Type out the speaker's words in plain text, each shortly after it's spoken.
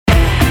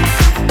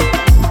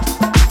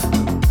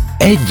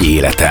Egy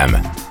életem.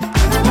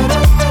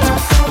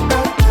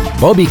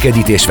 Babik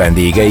Edit és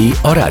vendégei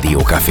a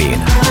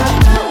Rádiókafén.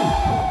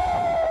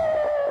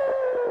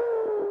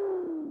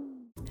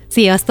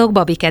 Sziasztok,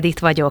 Babik Edit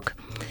vagyok.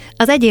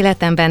 Az Egy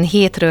életemben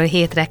hétről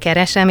hétre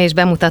keresem és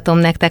bemutatom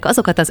nektek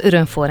azokat az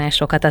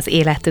örömforrásokat az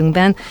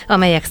életünkben,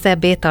 amelyek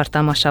szebbé,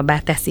 tartalmasabbá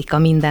teszik a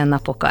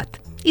mindennapokat.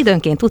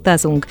 Időnként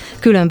utazunk,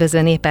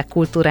 különböző népek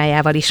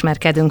kultúrájával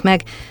ismerkedünk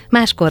meg,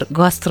 máskor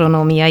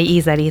gasztronómiai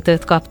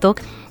ízelítőt kaptok,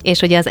 és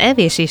hogy az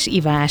evés és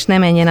ivás ne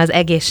menjen az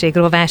egészség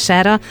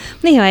rovására,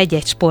 néha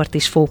egy-egy sport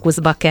is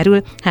fókuszba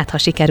kerül, hát ha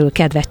sikerül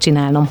kedvet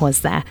csinálnom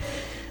hozzá.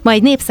 Ma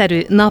egy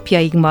népszerű,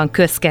 napjainkban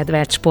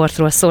közkedvelt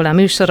sportról szól a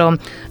műsorom,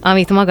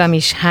 amit magam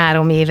is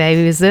 3 éve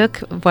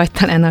űzök, vagy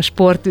talán a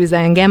sport űz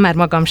engem, már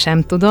magam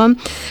sem tudom.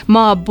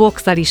 Ma a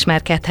boxszal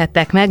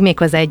ismerkedhettek meg,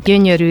 méghozzá egy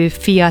gyönyörű,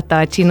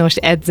 fiatal, csinos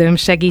edzőm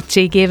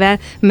segítségével.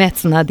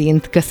 Metz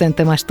Nadint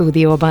köszöntöm a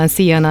stúdióban.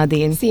 Szia,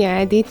 Nadine! Szia,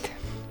 Edith!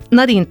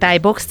 Nadine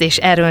tájbox és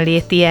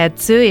erőnléti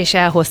edző, és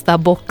elhozta a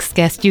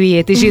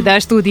boxkesztyűjét is ide a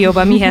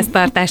stúdióba, mihez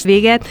tartás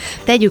véget.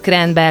 Tegyük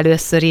rendbe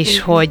először is,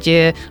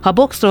 hogy ha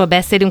boxról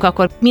beszélünk,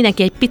 akkor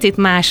mindenki egy picit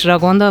másra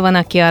gondol. Van,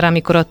 aki arra,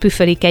 amikor ott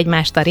püfölik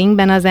egymást a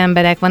ringben az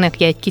emberek, van,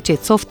 aki egy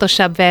kicsit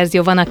szoftosabb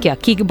verzió, van, aki a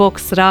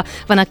kickboxra,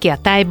 van, aki a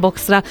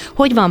tájboxra.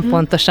 Hogy van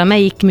pontosan,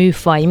 melyik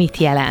műfaj, mit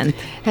jelent?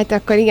 Hát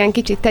akkor igen,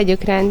 kicsit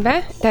tegyük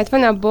rendbe. Tehát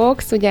van a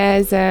box, ugye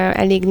ez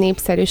elég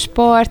népszerű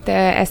sport,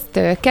 ezt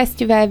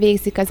kesztyűvel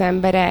végzik az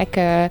emberek.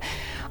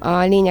 A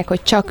lényeg,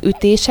 hogy csak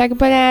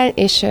ütésekből áll,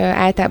 és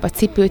általában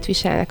cipőt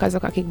viselnek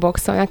azok, akik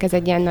boxolnak. Ez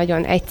egy ilyen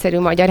nagyon egyszerű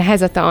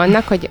magyarázata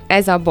annak, hogy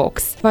ez a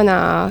box. Van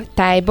a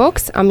thai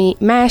box, ami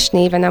más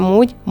néven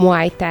amúgy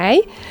muay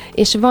thai,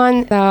 és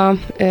van a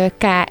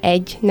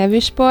K1 nevű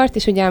sport,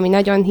 és ugye ami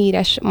nagyon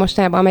híres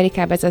mostanában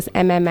Amerikában, ez az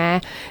MMA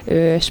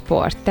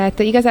sport. Tehát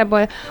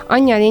igazából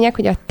annyi a lényeg,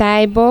 hogy a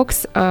thai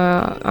box,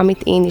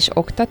 amit én is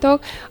oktatok,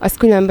 az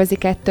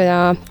különbözik ettől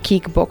a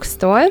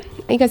kickboxtól.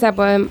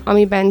 Igazából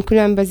amiben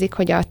különbözik,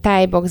 hogy a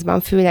thai boxban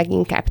főleg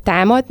inkább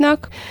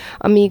támadnak,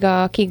 amíg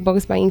a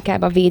kickboxban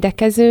inkább a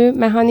védekező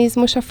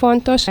mechanizmus a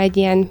fontos, egy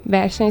ilyen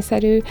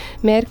versenyszerű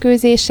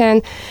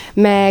mérkőzésen,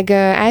 meg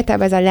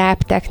általában ez a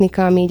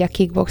lábtechnika, ami így a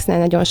kickboxnál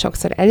nagyon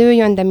sokszor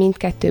előjön, de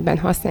mindkettőben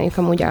használjuk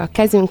amúgy a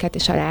kezünket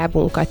és a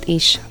lábunkat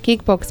is,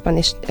 kickboxban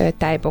és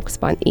thai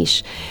boxban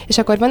is. És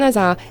akkor van az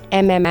a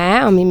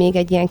MMA, ami még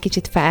egy ilyen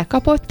kicsit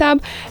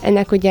felkapottabb,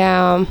 ennek ugye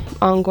a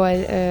angol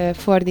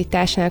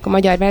fordításának a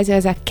magyar verzió,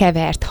 az a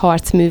kevert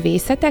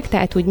harcművészetek,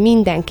 tehát úgy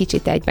minden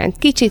kicsit egyben.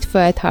 Kicsit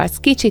földharc,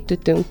 kicsit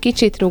ütünk,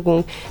 kicsit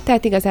rugunk,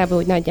 tehát igazából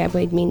úgy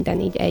nagyjából így minden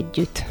így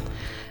együtt.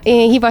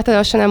 Én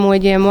hivatalosan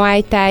amúgy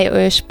muay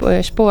thai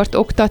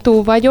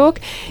sportoktató vagyok,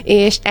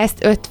 és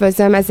ezt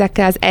ötvözöm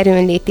ezekkel az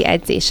erőnléti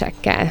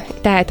edzésekkel.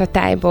 Tehát a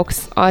thai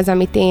box az,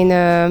 amit én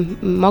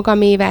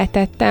magamévá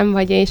tettem,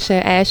 és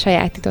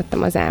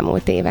elsajátítottam az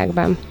elmúlt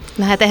években.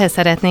 Na hát ehhez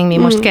szeretnénk mi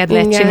most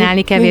kedvet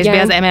csinálni, kevésbé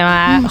az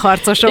MMA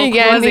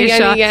harcosokhoz és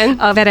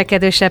a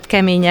verekedősebb,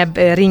 keményebb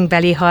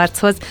ringbeli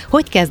harchoz.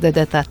 Hogy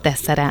kezdődött a te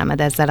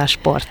szerelmed ezzel a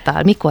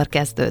sporttal? Mikor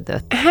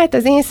kezdődött? Hát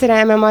az én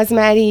szerelmem az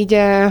már így,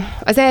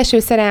 az első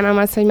szerelmem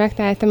az, hogy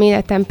megtaláltam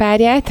életem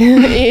párját,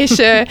 és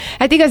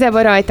hát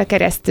igazából rajta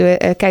keresztül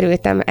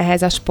kerültem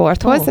ehhez a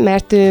sporthoz,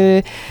 mert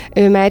ő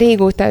már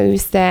régóta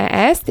űzte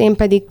ezt, én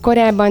pedig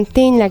korábban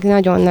tényleg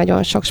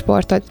nagyon-nagyon sok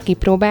sportot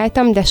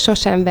kipróbáltam, de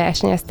sosem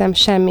versenyeztem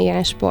semmilyen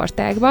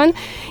sportágban.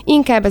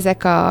 Inkább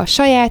ezek a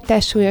saját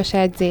testsúlyos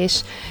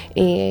edzés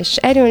és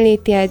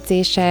erőnléti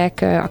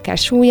edzések, akár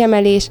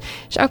súlyemelés,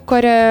 és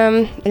akkor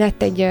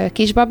lett egy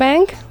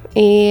kisbabánk,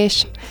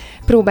 és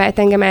próbált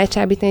engem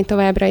elcsábítani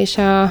továbbra is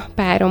a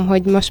párom,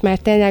 hogy most már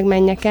tényleg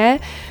menjek el,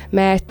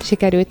 mert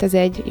sikerült az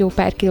egy jó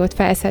pár kilót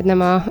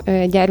felszednem a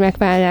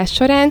gyermekvállalás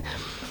során,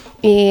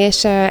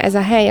 és ez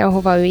a hely,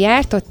 ahova ő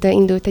járt, ott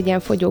indult egy ilyen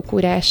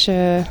fogyókúrás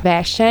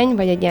verseny,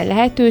 vagy egy ilyen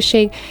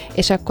lehetőség,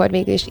 és akkor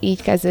végül is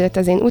így kezdődött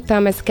az én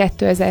utam, ez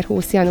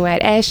 2020.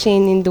 január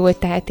 1-én indult,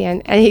 tehát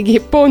ilyen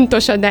eléggé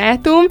pontos a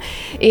dátum,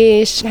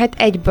 és hát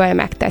egyből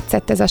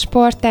megtetszett ez a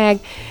sportág,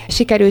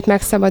 sikerült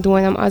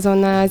megszabadulnom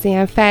azonnal az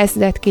ilyen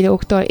felszedett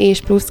kilóktól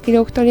és plusz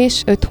kilóktól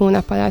is, 5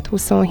 hónap alatt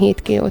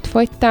 27 kilót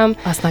fogytam.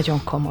 Az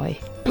nagyon komoly.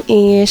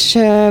 És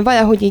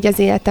valahogy így az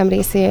életem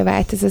részévé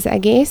vált ez az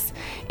egész,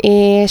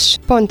 és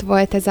pont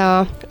volt ez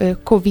a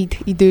Covid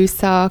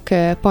időszak,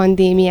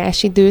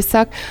 pandémiás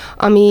időszak,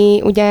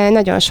 ami ugye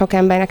nagyon sok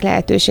embernek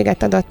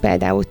lehetőséget adott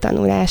például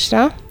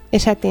tanulásra,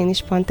 és hát én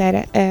is pont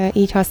erre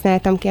így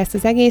használtam ki ezt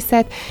az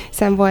egészet,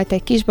 hiszen volt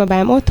egy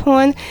kisbabám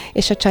otthon,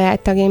 és a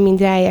családtagjaim mind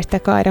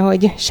ráértek arra,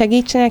 hogy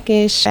segítsenek,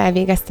 és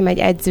elvégeztem egy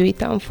edzői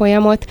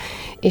tanfolyamot,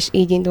 és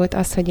így indult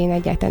az, hogy én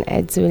egyáltalán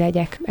edző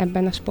legyek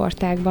ebben a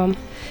sportágban.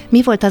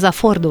 Mi volt az a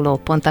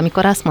fordulópont,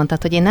 amikor azt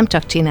mondtad, hogy én nem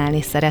csak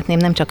csinálni szeretném,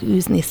 nem csak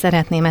űzni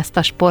szeretném ezt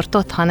a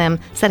sportot, hanem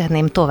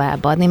szeretném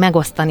továbbadni,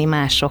 megosztani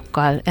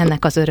másokkal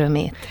ennek az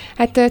örömét?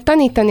 Hát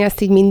tanítani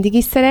azt így mindig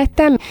is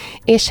szerettem,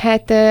 és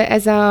hát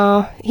ez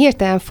a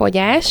hirtelen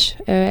fogyás,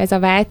 ez a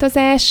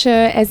változás,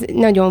 ez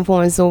nagyon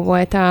vonzó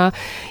volt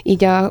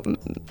így a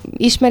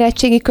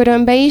ismeretségi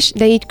körömbe is,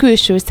 de így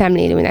külső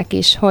szemlélőnek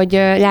is, hogy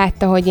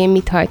látta, hogy én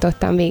mit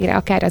hajtottam végre,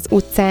 akár az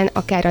utcán,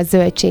 akár a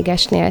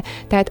zöldségesnél.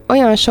 Tehát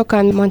olyan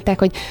sokan mondták,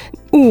 hogy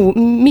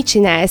mit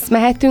csinálsz,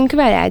 mehetünk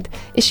veled?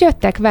 És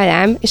jöttek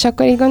velem, és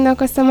akkor így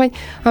gondolkoztam, hogy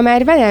ha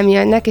már velem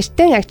jönnek, és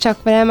tényleg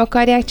csak velem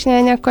akarják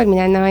csinálni, akkor mi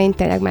lenne, ha én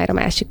tényleg már a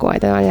másik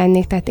oldalon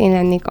lennék, tehát én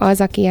lennék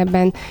az, aki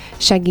ebben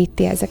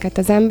segíti ezeket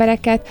az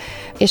embereket,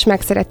 és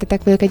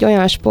megszerettetek velük egy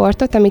olyan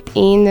sportot, amit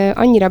én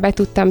annyira be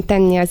tudtam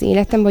tenni az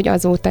életembe, hogy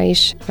azóta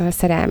is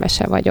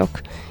szerelmese vagyok.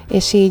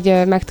 És így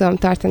meg tudom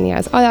tartani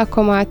az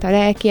alakomat, a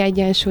lelki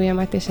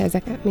egyensúlyomat, és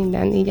ezek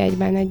minden így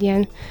egyben egy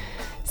ilyen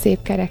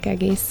szép kerek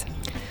egész.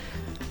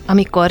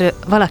 Amikor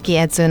valaki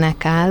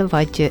edzőnek áll,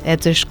 vagy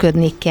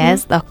edzősködni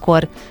kezd,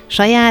 akkor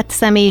saját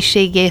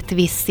személyiségét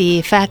viszi,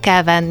 fel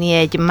kell venni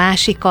egy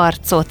másik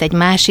arcot, egy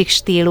másik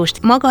stílust.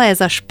 Maga ez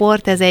a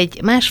sport, ez egy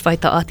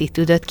másfajta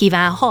attitűdöt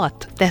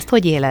kívánhat? Te ezt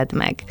hogy éled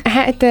meg?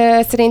 Hát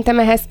szerintem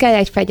ehhez kell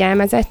egy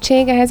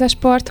fegyelmezettség ehhez a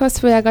sporthoz,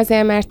 főleg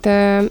azért, mert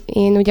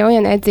én ugye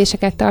olyan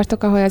edzéseket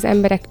tartok, ahol az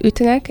emberek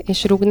ütnek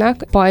és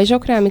rúgnak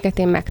pajzsokra, amiket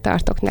én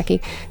megtartok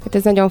nekik. Tehát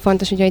ez nagyon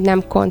fontos, ugye, hogy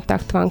nem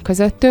kontakt van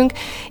közöttünk,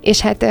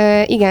 és hát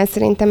igen,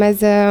 szerintem ez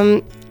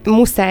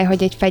muszáj,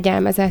 hogy egy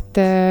fegyelmezett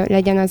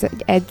legyen az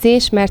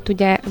edzés, mert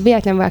ugye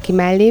véletlen valaki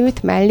mellé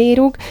üt, mellé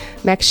rúg,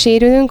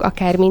 megsérülünk,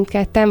 akár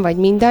mindketten, vagy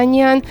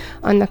mindannyian,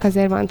 annak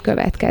azért van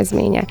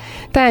következménye.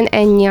 Talán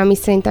ennyi, ami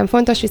szerintem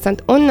fontos,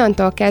 viszont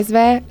onnantól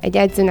kezdve egy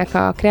edzőnek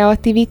a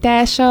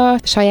kreativitása,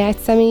 saját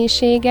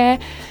személyisége,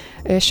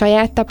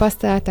 saját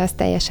tapasztalata, az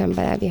teljesen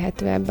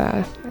belevihető ebbe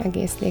az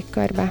egész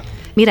légkörbe.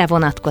 Mire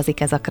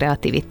vonatkozik ez a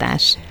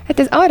kreativitás? Hát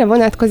ez arra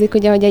vonatkozik,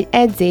 ugye, hogy egy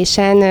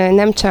edzésen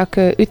nem csak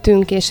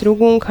ütünk és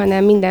rugunk,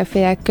 hanem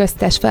mindenféle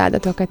köztes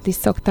feladatokat is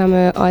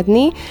szoktam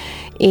adni,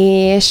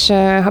 és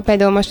ha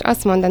például most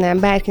azt mondanám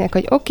bárkinek,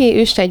 hogy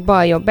oké, üss egy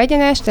bal-jobb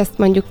egyenest, ezt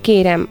mondjuk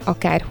kérem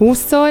akár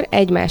 20-szor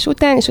egymás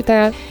után, és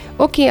utána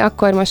oké,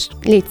 akkor most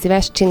légy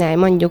szíves, csinálj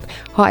mondjuk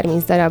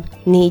 30 darab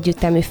 4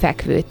 ütemű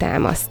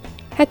fekvőtámaszt.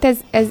 Hát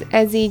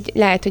ez így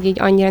lehet, hogy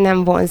így annyira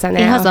nem vonzaná.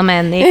 Én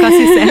hazamennék, azt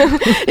hiszem.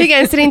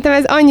 Igen, szerintem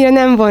ez annyira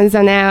nem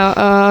vonzaná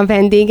a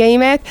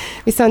vendégeimet,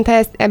 viszont ha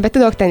ebbe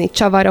tudok tenni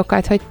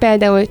csavarokat, hogy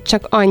például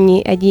csak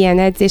annyi egy ilyen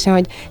edzésen,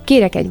 hogy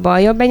kérek egy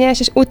bal-jobb egyenes,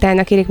 és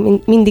utána kérek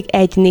mindig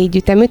egy 4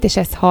 üteműt, és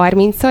ezt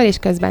 30-szor, és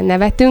közben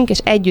nevetünk, és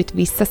együtt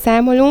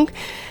visszaszámolunk.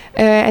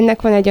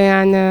 Ennek van egy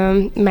olyan,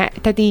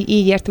 tehát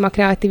így értem a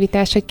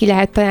kreativitást, hogy ki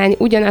lehet találni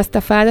ugyanazt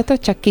a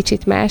feladatot, csak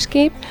kicsit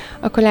másképp,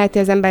 akkor lehet,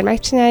 hogy az ember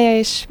megcsinálja,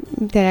 és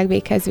tényleg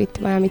véghez vitt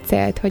valami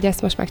célt, hogy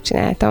ezt most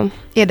megcsináltam.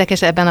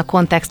 Érdekes ebben a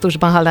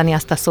kontextusban hallani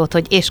azt a szót,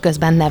 hogy és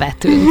közben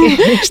nevetünk.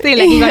 És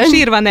tényleg igaz,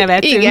 sírva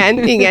nevetünk.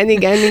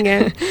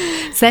 Igen.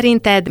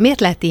 Szerinted miért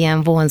lett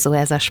ilyen vonzó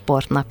ez a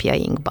sport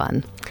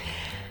napjainkban?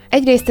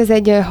 Egyrészt ez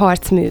egy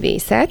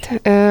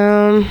harcművészet,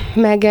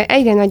 meg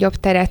egyre nagyobb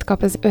teret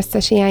kap az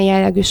összes ilyen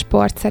jellegű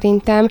sport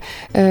szerintem.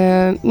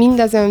 Mind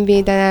az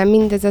önvédelem,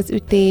 mind ez az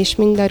ütés,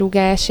 mind a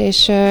rugás,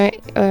 és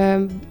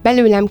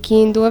belőlem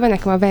kiindulva,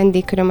 nekem a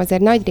vendégköröm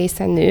azért nagy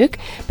része nők,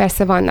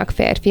 persze vannak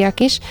férfiak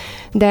is,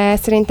 de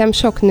szerintem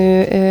sok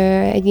nő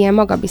egy ilyen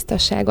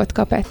magabiztosságot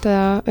kap ettől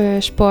a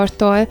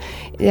sporttól,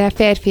 de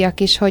férfiak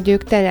is, hogy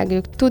ők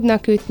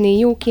tudnak ütni,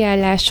 jó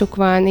kiállásuk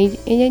van, így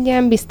egy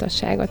ilyen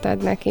biztosságot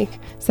ad nekik.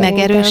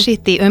 Szerintem.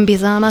 Megerősíti?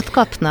 Önbizalmat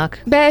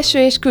kapnak? Belső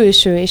és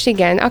külső is,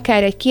 igen.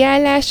 Akár egy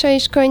kiállása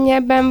is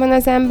könnyebben van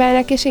az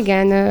embernek, és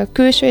igen,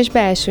 külső és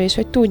belső is,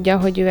 hogy tudja,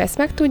 hogy ő ezt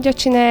meg tudja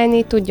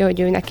csinálni, tudja, hogy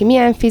ő neki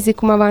milyen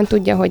fizikuma van,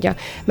 tudja, hogy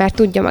már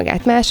tudja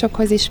magát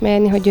másokhoz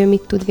ismerni, hogy ő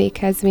mit tud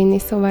véghez vinni,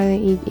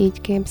 szóval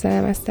így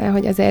képzelem ezt el,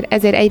 hogy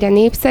ezért egyre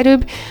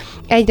népszerűbb,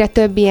 egyre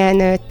több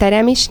ilyen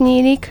terem is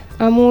nyílik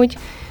amúgy,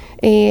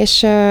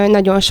 és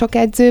nagyon sok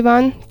edző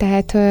van,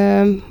 tehát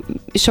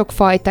sok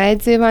fajta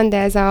edző van, de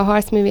ez a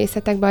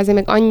harcművészetekben azért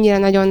még annyira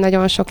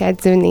nagyon-nagyon sok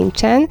edző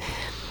nincsen.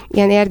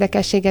 Ilyen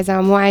érdekesség ez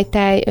a muay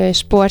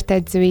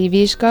sportedzői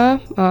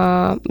vizsga.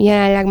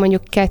 Jelenleg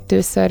mondjuk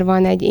 2-ször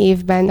van egy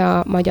évben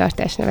a Magyar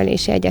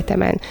Testnevelési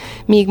Egyetemen.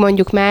 Míg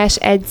mondjuk más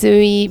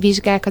edzői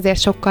vizsgák azért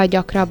sokkal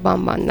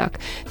gyakrabban vannak.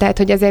 Tehát,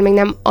 hogy azért még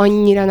nem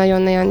annyira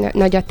nagyon-nagyon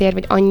nagy a tér,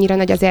 vagy annyira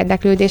nagy az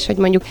érdeklődés, hogy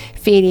mondjuk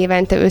fél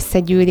évente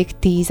összegyűlik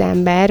 10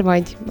 ember,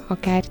 vagy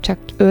akár csak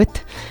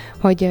 5,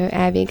 hogy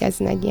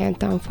elvégezzen egy ilyen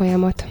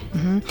tanfolyamot.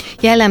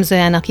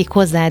 Jellemzően, akik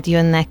hozzád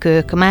jönnek,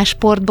 ők más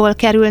sportból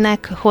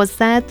kerülnek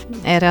hozzád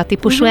erre a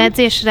típusú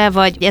edzésre,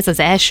 vagy ez az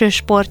első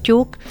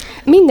sportjuk?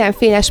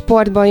 Mindenféle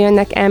sportból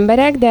jönnek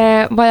emberek,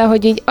 de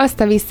valahogy így azt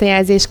a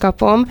visszajelzést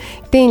kapom,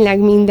 tényleg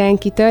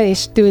mindenkitől,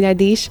 és tőled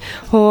is,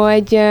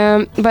 hogy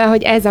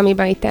valahogy ez,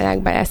 amiben itt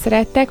tényleg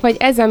beleszerettek, vagy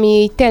ez,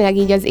 ami tényleg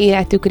így az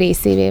életük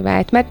részévé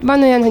vált. Mert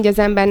van olyan, hogy az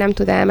ember nem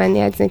tud elmenni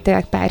edzeni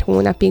tényleg pár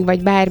hónapig,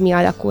 vagy bármi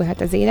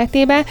alakulhat az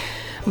életébe,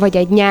 vagy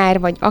egy nyár,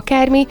 vagy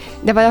akármi,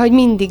 de valahogy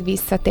mindig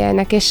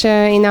visszatérnek, és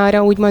én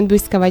arra úgymond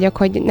büszke vagyok,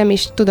 hogy nem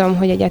is tudom,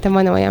 hogy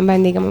egyáltalán van olyan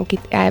vendégem,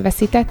 akit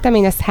elveszítettem,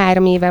 én ezt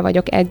 3 éve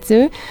vagyok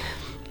edző,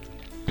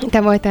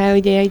 te voltál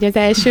ugye az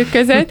elsők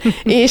között,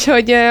 és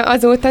hogy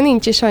azóta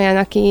nincs is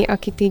olyan,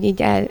 akit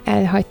így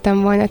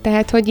elhagytam volna.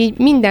 Tehát, hogy így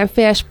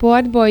mindenféle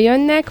sportból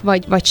jönnek,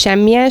 vagy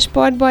semmilyen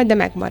sportból, de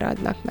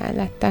megmaradnak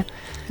mellette.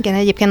 Igen,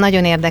 egyébként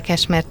nagyon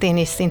érdekes, mert én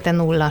is szinte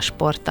 0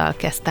 sporttal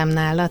kezdtem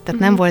nála, tehát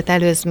nem volt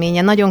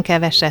előzménye, nagyon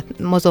keveset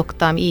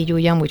mozogtam, így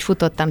úgy, amúgy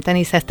futottam,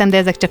 teniszeztem, de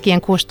ezek csak ilyen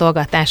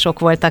kóstolgatások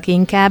voltak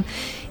inkább,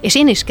 és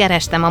én is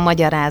kerestem a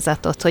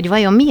magyarázatot, hogy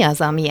vajon mi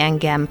az, ami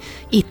engem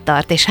itt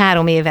tart, és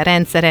 3 éve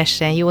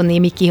rendszeresen, jó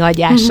némi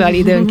kihagyással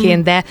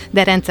időnként,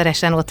 de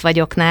rendszeresen ott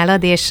vagyok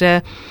nálad, és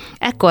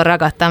ekkor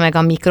ragadtam meg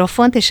a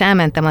mikrofont, és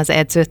elmentem az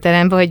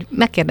edzőterembe, hogy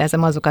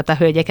megkérdezem azokat a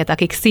hölgyeket,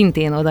 akik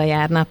szintén oda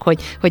járnak,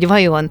 hogy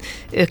vajon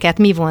őket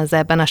mi vonz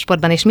ebben a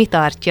sportban, és mi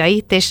tartja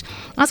itt, és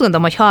azt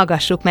gondolom, hogy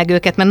hallgassuk meg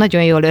őket, mert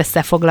nagyon jól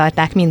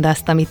összefoglalták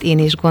mindazt, amit én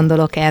is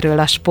gondolok erről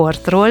a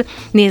sportról.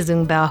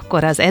 Nézzünk be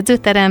akkor az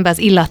edzőterembe, az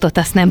illatot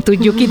azt nem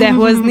tudjuk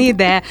idehozni,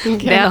 de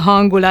a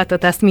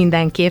hangulatot azt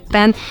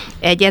mindenképpen.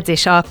 Egy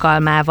edzés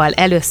alkalmával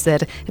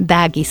először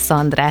Dági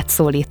Szandrát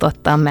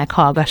szólítottam meg,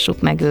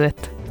 hallgassuk meg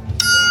őt.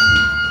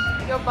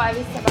 Jobb bal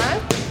vissza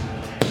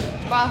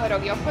bal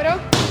horog, jobb horog,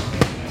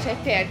 és egy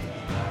térd.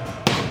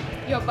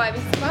 Jobb bal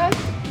vissza bal,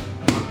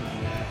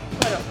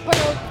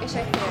 horog, és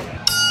egy térd.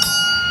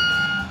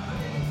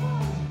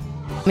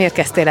 Miért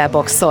kezdtél el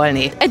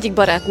boxolni? Egyik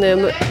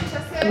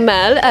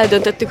barátnőmmel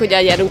eldöntöttük, hogy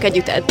eljárunk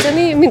együtt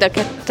edzeni, mind a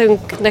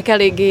kettőnknek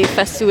eléggé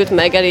feszült,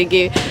 meg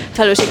eléggé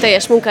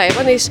felelősségteljes munkája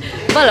van, és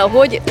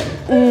valahogy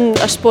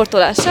a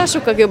sportolással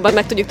sokkal jobban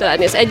meg tudjuk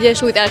találni az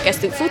egyensúlyt,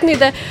 elkezdtünk futni,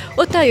 de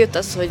ott eljött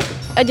az, hogy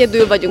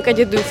egyedül vagyunk,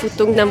 egyedül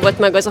futunk, nem volt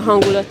meg az a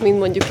hangulat, mint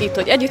mondjuk itt,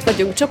 hogy együtt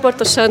vagyunk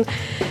csoportosan,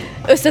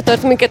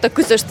 összetart minket a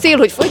közös cél,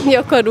 hogy futni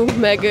akarunk,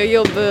 meg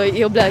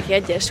jobb lelki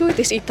egyensúlyt,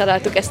 és így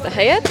találtuk ezt a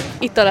helyet,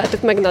 így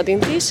találtuk meg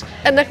Nadint is.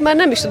 Ennek már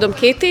nem is tudom,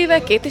 2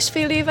 éve,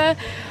 2,5 éve,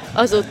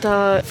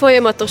 azóta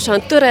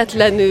folyamatosan,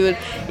 töretlenül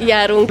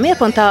járunk. Miért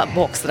pont a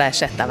boxra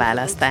esett a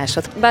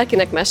választásod?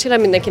 Bárkinek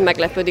mesélem, mindenki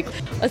meglepődik.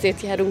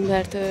 Azért járunk,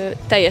 mert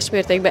teljes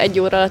mértékben 1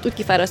 óra alatt úgy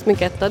kifáraszt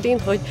minket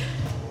Nadine, hogy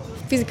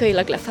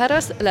fizikailag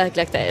lefáraszt,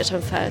 lelkileg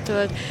teljesen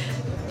feltölt.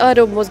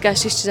 Arról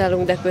mozgást is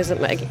csinálunk, de közben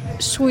meg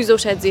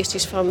súlyzós edzést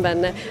is van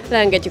benne,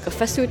 leengedjük a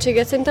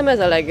feszültséget, szerintem ez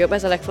a legjobb,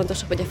 ez a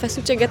legfontosabb, hogy a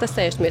feszültséget azt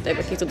teljes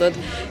mértékben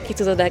ki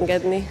tudod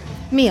engedni.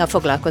 Mi a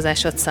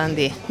foglalkozásod,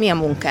 Szandi? Mi a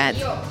munkád?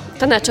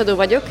 Tanácsadó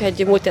vagyok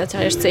egy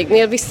multinacionális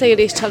cégnél,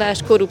 visszaélés, csalás,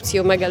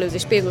 korrupció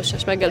megelőzés,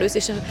 pénzmosás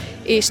megelőzés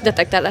és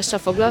detektálással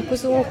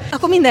foglalkozunk.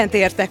 Akkor mindent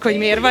értek, hogy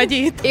miért vagy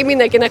itt. Én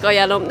mindenkinek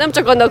ajánlom, nem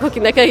csak annak,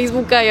 akinek nehéz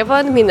munkája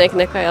van,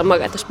 mindenkinek ajánlom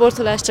magát a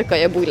sportolást, csak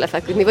ajánlom úgy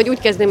lefeküdni. Vagy úgy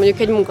kezdeni mondjuk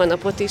egy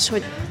munkanapot is,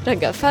 hogy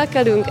reggel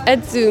felkelünk,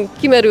 edzünk,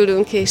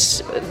 kimerülünk és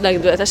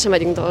lendületesen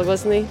megyünk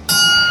dolgozni.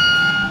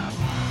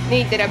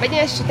 4 darab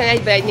egyenes, utána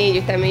egybe egy 4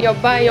 ütemű.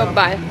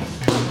 Jobbal.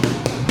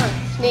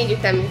 4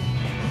 ütemű.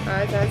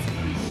 Azaz.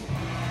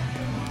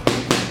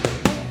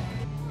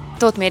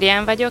 Tóth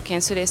Miriam vagyok, én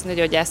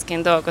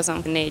szülésznőgyógyászként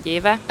dolgozom 4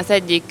 éve. Az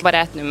egyik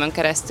barátnőmön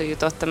keresztül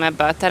jutottam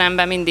ebbe a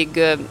terembe, mindig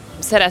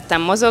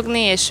szerettem mozogni,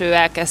 és ő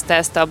elkezdte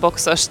ezt a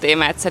boxos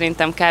témát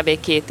szerintem kb.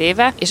 2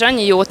 éve, és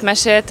annyi jót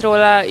mesélt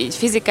róla, így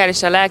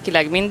fizikálisan,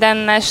 lelkileg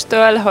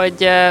mindennestől,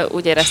 hogy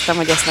úgy éreztem,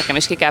 hogy ezt nekem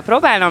is ki kell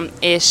próbálnom,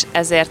 és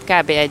ezért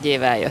kb. 1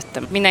 éve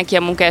eljöttem. Mindenki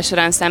a munkája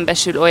során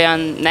szembesül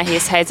olyan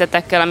nehéz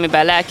helyzetekkel,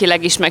 amiben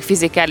lelkileg is, meg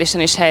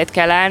fizikálisan is helyet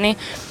kell állni.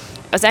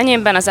 Az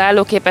enyémben az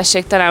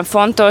állóképesség talán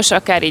fontos,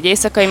 akár így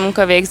éjszakai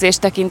munkavégzés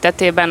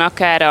tekintetében,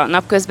 akár a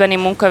napközbeni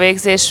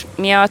munkavégzés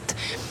miatt.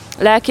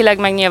 Lelkileg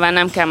meg nyilván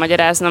nem kell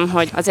magyaráznom,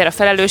 hogy azért a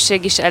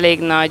felelősség is elég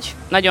nagy,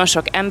 nagyon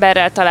sok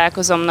emberrel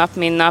találkozom nap,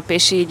 mint nap,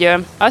 és így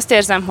azt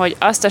érzem, hogy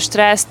azt a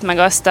stresszt, meg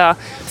azt a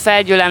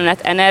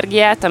felgyülemlett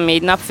energiát, ami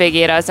így nap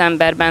végére az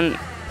emberben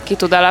ki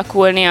tud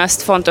alakulni,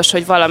 azt fontos,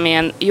 hogy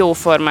valamilyen jó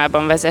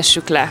formában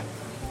vezessük le.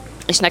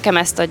 És nekem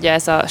ezt adja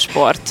ez a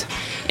sport.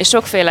 És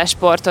sokféle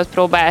sportot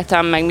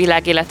próbáltam, meg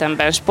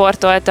világéletemben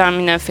sportoltam,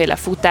 mindenféle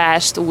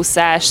futást,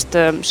 úszást,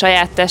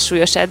 saját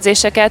testsúlyos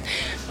edzéseket,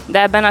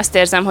 de ebben azt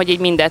érzem, hogy így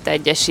mindet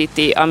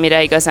egyesíti,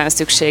 amire igazán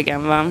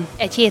szükségem van.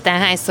 Egy héten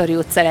hányszor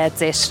jutsz el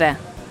edzésre?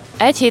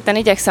 Egy héten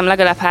igyekszem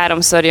legalább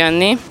 3-szor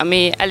jönni,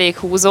 ami elég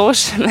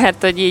húzós,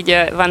 mert hogy így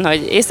van,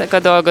 hogy éjszaka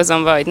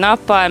dolgozom, vagy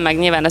nappal, meg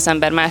nyilván az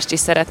ember mást is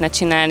szeretne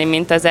csinálni,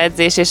 mint az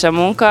edzés és a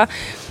munka,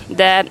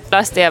 de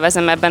azt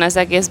élvezem ebben az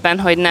egészben,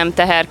 hogy nem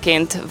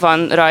teherként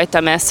van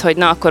rajtam ez, hogy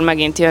na akkor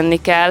megint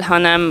jönni kell,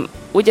 hanem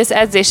úgy az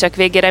edzések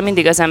végére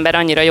mindig az ember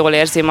annyira jól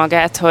érzi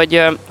magát,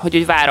 hogy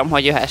úgy várom,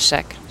 hogy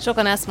jöhessek.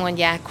 Sokan azt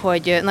mondják,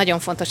 hogy nagyon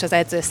fontos az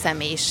edző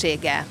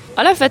személyisége.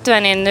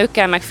 Alapvetően én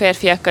nőkkel meg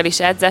férfiakkal is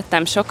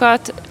edzettem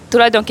sokat.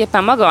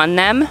 Tulajdonképpen maga a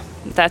nem,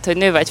 tehát hogy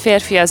nő vagy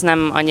férfi, az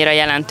nem annyira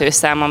jelentő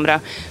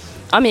számomra.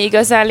 Ami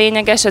igazán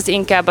lényeges, az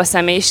inkább a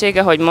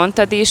személyisége, ahogy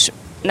mondtad is.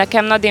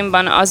 Nekem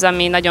Nadinban az,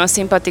 ami nagyon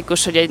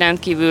szimpatikus, hogy egy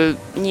rendkívül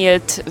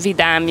nyílt,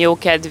 vidám,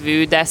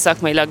 jókedvű, de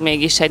szakmailag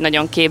mégis egy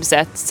nagyon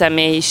képzett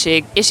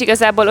személyiség. És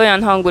igazából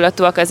olyan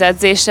hangulatúak az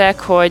edzések,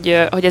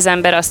 hogy az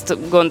ember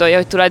azt gondolja,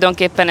 hogy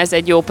tulajdonképpen ez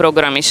egy jó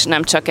program is,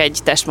 nem csak egy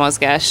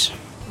testmozgás.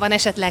 Van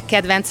esetleg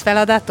kedvenc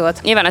feladatod?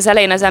 Nyilván az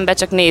elején az ember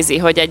csak nézi,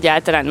 hogy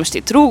egyáltalán most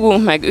itt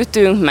rúgunk, meg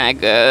ütünk, meg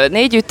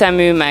 4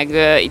 ütemű, meg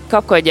így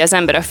kapkodja az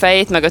ember a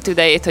fejét, meg a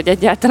tüdejét, hogy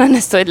egyáltalán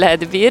ezt hogy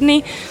lehet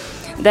bírni.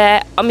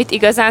 De amit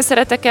igazán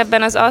szeretek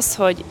ebben az,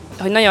 hogy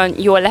nagyon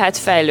jól lehet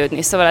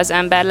fejlődni. Szóval az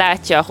ember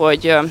látja,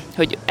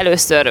 hogy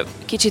először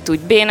kicsit úgy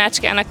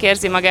bénácskának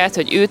érzi magát,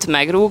 hogy üt,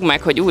 meg rúg,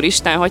 meg hogy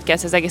úristen, hogy kell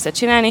ezt az egészet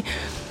csinálni.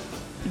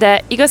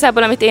 De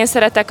igazából, amit én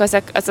szeretek,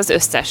 az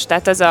összes.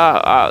 Tehát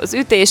az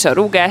ütés, a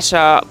rúgás,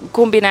 a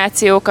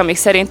kombinációk, amik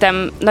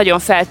szerintem nagyon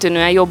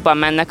feltűnően jobban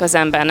mennek az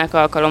embernek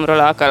alkalomról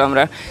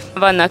alkalomra.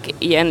 Vannak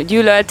ilyen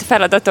gyűlölt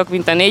feladatok,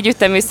 mint a 4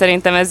 ütemű,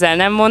 szerintem ezzel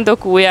nem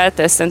mondok újat,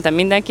 ez szerintem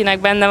mindenkinek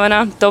benne van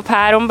a top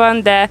 3-ban,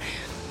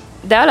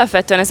 de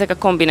alapvetően ezek a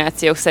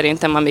kombinációk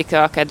szerintem, amik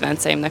a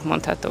kedvenceimnek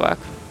mondhatóak.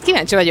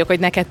 Kíváncsi vagyok, hogy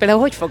neked például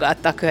hogy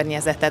fogadta a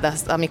környezeted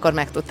azt, amikor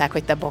megtudták,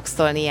 hogy te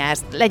boxolni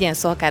jársz. Legyen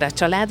szó akár a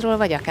családról,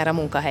 vagy akár a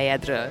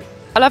munkahelyedről.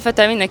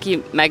 Alapvetően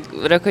mindenki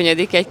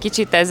megrökönyödik egy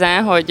kicsit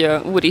ezen, hogy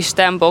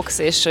úristen, box,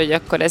 és hogy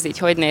akkor ez így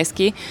hogy néz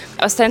ki.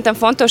 Azt szerintem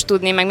fontos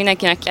tudni, meg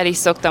mindenkinek el is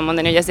szoktam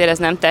mondani, hogy azért ez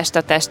nem test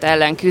a test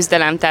ellen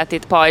küzdelem, tehát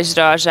itt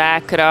pajzsra,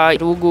 zsákra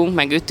rúgunk,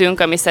 meg ütünk,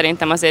 ami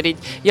szerintem azért így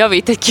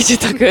javít egy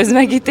kicsit a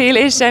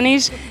közmegítélésen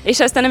is. És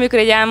aztán amikor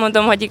így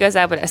elmondom, hogy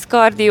igazából ez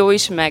kardió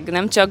is, meg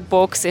nem csak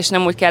box, és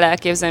nem úgy kell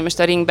elképzelni, most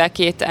a ringbe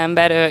 2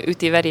 ember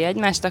üti-veri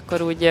egymást,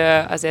 akkor úgy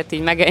azért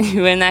így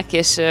megenyhülnek,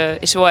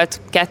 és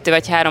volt 2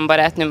 vagy 3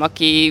 barátnőm, aki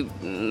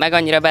meg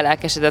annyira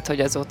belelkesedett, hogy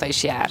azóta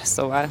is jár,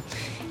 szóval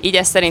így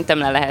ezt szerintem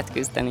le lehet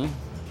küzdeni.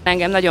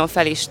 Engem nagyon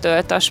fel is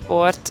tölt a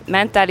sport,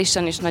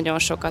 mentálisan is nagyon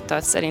sokat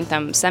ad,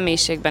 szerintem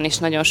személyiségben is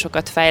nagyon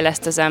sokat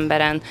fejleszt az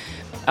emberen.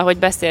 Ahogy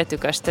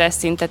beszéltük, a stressz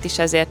szintet is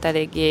ezért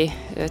eléggé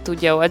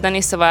tudja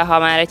oldani, szóval ha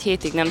már egy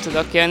hétig nem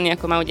tudok jönni,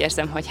 akkor már úgy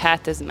érzem, hogy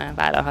hát ez már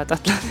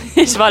vállalhatatlan,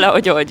 és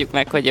valahogy oldjuk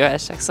meg, hogy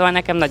jöhessek. Szóval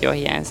nekem nagyon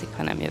hiányzik,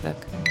 ha nem jövök.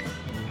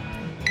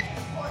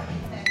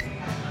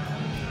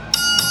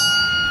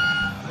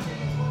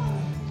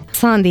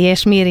 Szandi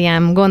és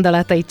Miriam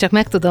gondolatait csak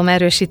meg tudom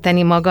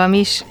erősíteni magam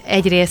is.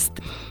 Egyrészt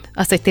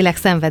az, hogy tényleg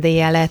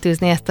szenvedéllyel lehet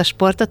űzni ezt a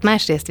sportot,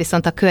 másrészt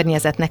viszont a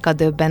környezetnek a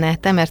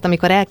döbbenete, mert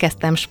amikor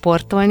elkezdtem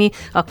sportolni,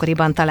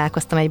 akkoriban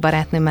találkoztam egy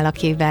barátnőmmel,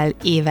 akivel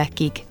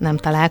évekig nem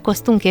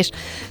találkoztunk, és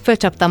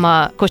fölcsaptam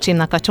a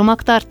kocsimnak a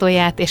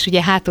csomagtartóját, és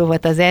ugye hátul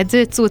volt az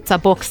edző cucc, a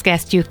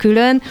boxkesztyű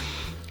külön,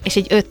 és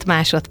egy 5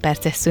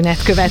 másodperces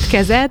szünet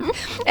következett.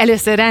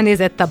 Először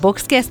ránézett a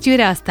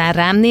boxkesztyűre, aztán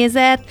rám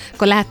nézett,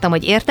 akkor láttam,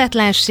 hogy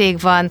értetlenség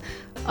van,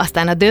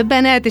 aztán a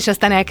döbbenet, és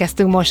aztán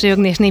elkezdtünk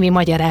mosolyogni, és némi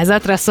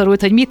magyarázatra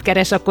szorult, hogy mit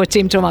keres a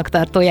kocsim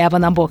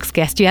csomagtartójában a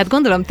boxkesztyű. Hát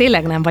gondolom,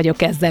 tényleg nem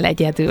vagyok ezzel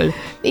egyedül.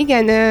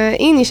 Igen,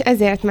 én is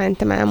ezért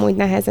mentem amúgy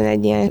nehezen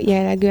egy ilyen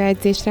jellegű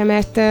edzésre,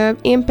 mert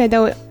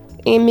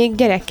én még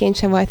gyerekként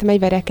sem voltam egy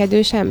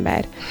verekedős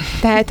ember.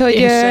 Tehát,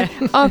 hogy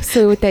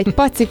abszolút egy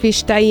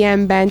pacifista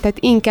ilyenben, tehát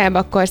inkább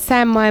akkor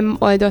számmal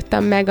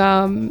oldottam meg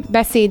a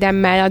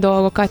beszédemmel a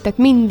dolgokat, tehát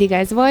mindig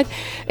ez volt,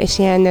 és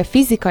ilyen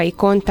fizikai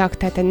kontakt,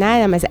 tehát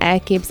nálam ez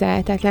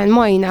elképzelhetetlen,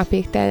 mai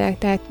napig tényleg,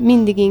 tehát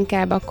mindig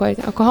inkább akkor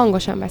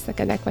hangosan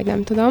veszekedek, vagy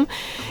nem tudom,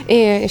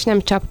 és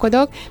nem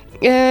csapkodok.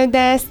 De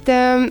ezt,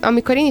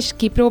 amikor én is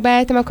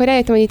kipróbáltam, akkor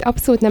rájöttem, hogy itt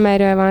abszolút nem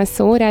erről van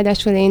szó,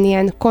 ráadásul én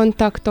ilyen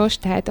kontaktos,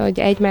 tehát hogy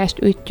egymást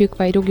ütjük,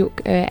 vagy rúgjuk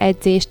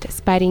edzést,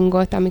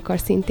 sparringot, amikor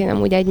szintén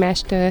amúgy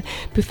egymást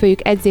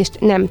püföljük, edzést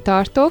nem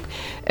tartok.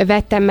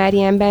 Vettem már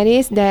ilyenben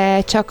részt,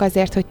 de csak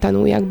azért, hogy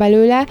tanuljak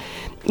belőle.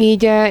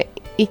 Így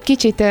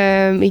kicsit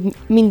így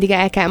mindig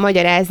el kell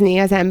magyarázni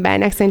az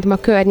embernek, szerintem a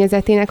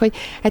környezetének, hogy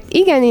hát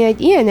igen, én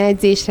egy ilyen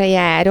edzésre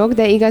járok,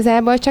 de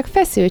igazából csak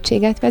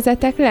feszültséget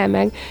vezetek le,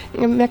 meg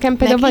nekem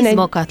például van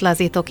izmokat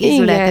lazítok,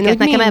 ízületeket,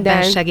 nekem minden.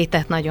 Ebben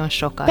segített nagyon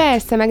sokat.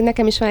 Persze, meg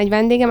nekem is van egy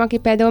vendégem, aki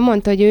például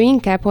mondta, hogy ő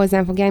inkább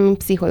hozzám fog járni, mint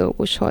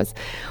pszichológushoz.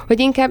 Hogy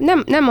inkább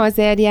nem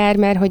azért jár,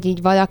 mert hogy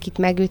így valakit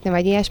megütne,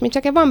 vagy ilyesmi,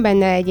 csak van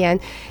benne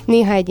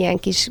néha egy ilyen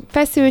kis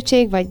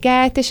feszültség, vagy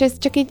gát, és ez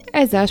csak így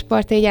ezzel a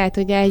sport így el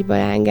tudja egyből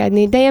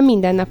engedni. De ilyen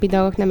mindennapi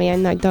dolgok, nem ilyen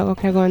nagy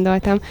dolgokra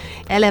gondoltam.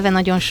 Eleve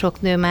nagyon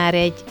sok nő már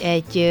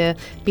egy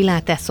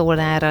pilates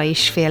órára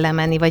is fél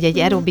menni, vagy egy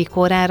aerobik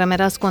órára,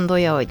 mert azt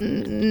gondolja, hogy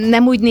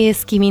nem úgy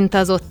néz ki, mint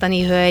az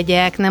ottani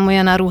hölgyek, nem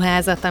olyan a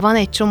ruházata. Van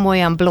egy csomó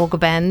olyan blog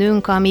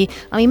bennünk, ami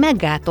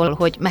meggátol,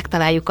 hogy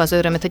megtaláljuk az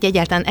örömet, hogy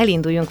egyáltalán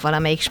elinduljunk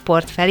valamelyik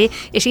sport felé,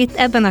 és itt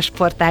ebben a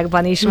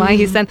sportágban is van,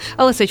 hiszen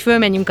ahhoz, hogy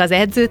fölmenjünk az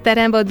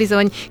edzőterembe, ott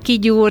bizony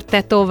kigyúrt,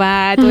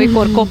 tetovált,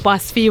 olykor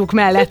kopasz fiúk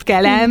mellett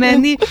kell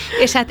elmenni,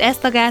 és hát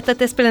ezt a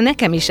gátat, ezt például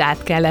nekem is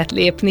át kellett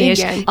lépni, igen.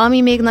 És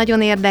ami még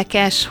nagyon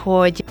érdekes,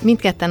 hogy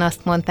mindketten azt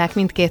mondták,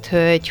 mindkét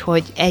hölgy,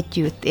 hogy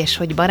együtt, és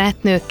hogy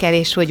barátnőkkel,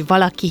 és hogy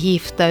valaki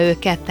hívta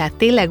őket, tehát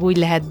tényleg úgy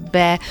lehet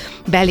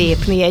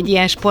belépni egy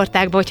ilyen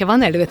sportágba, hogyha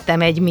van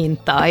előttem egy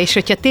minta, és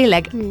hogyha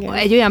tényleg igen.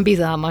 Egy olyan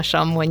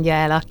bizalmasan mondja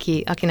el,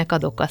 akinek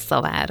adok a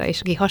szavára, és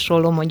aki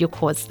hasonló mondjuk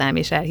hozzám,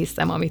 és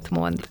elhiszem, amit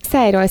mond.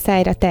 Szájról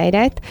szájra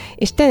terjedt,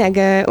 és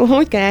tényleg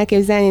úgy kell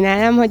elképzelni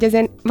nálam, hogy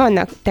azért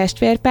vannak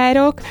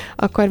testvérpárok,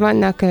 akkor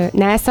vannak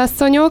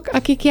nászasszonyok,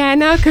 akik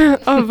járnak,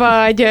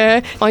 vagy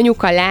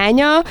anyuka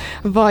lánya,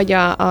 vagy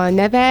a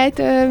nevelt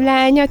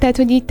lánya, tehát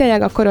hogy így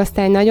tényleg a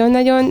korosztály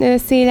nagyon-nagyon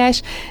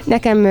széles.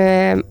 Nekem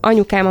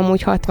anyukám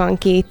amúgy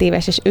 62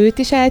 éves, és őt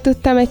is el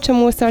tudtam egy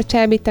csomószor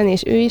csábítani,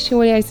 és ő is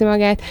jól érzi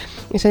magát,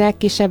 és a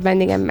legkisebb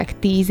vendégem meg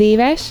 10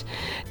 éves,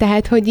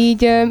 tehát hogy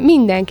így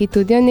mindenki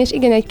tud jönni, és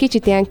igen, egy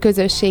kicsit ilyen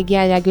közösség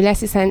jellegű lesz,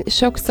 hiszen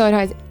sokszor,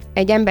 ha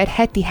egy ember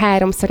heti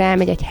 3-szor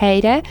elmegy egy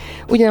helyre,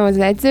 ugyanaz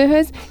az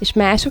edzőhöz, és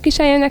mások is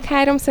eljönnek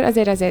 3-szor,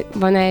 azért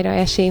van erre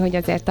esély, hogy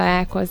azért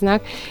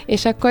találkoznak,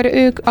 és akkor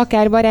ők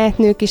akár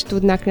barátnők is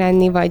tudnak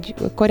lenni, vagy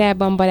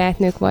korábban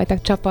barátnők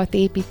voltak,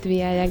 csapatépítő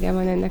jellege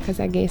van ennek az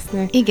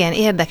egésznek. Igen,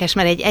 érdekes,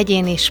 mert egy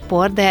egyéni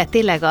sport, de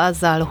tényleg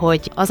azzal,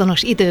 hogy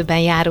azonos időben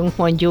járunk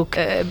mondjuk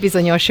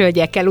bizonyos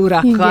hölgyekkel,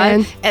 urakkal,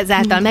 igen.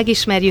 Ezáltal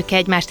megismerjük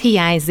egymást,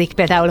 hiányzik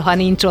például, ha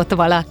nincs ott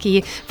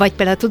valaki, vagy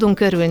például tudunk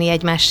örülni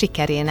egymás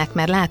sikerének,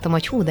 mert látom,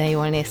 hogy hú, de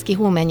jól néz ki,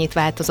 hú, mennyit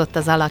változott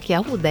az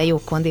alakja, hú, de jó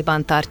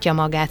kondiban tartja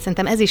magát.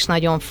 Szerintem ez is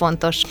nagyon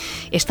fontos.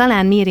 És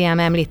talán Miriam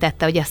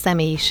említette, hogy a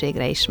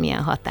személyiségre is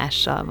milyen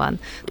hatással van.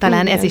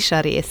 Talán igen. Ez is a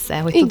része,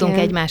 hogy igen. Tudunk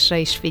egymásra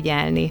is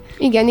figyelni.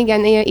 Igen,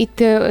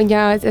 itt ugye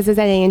ez az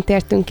elején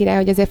tértünk ki rá,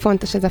 hogy azért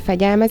fontos ez a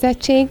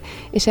fegyelmezettség,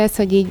 és ez,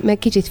 hogy így meg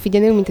kicsit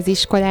figyelünk, mint az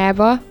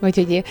iskolába, vagy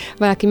hogy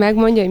valaki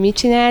megmondja, hogy mit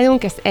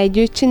csinálunk, ezt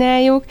együtt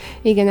csináljuk.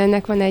 Igen,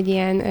 ennek van egy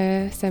ilyen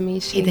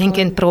személyiség.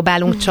 Időnként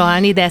próbálunk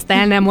csalni, de ezt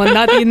el nem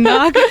mondod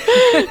innak.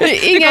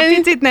 Igen. A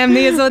picit nem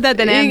néz oda,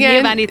 de nem, igen.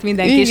 Nyilván itt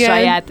mindenki igen.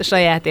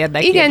 saját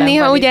érdekében. Igen,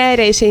 néha van ugye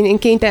erre is én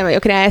kénytelen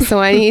vagyok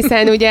rászólni,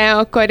 hiszen ugye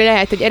akkor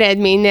lehet, hogy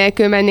eredmény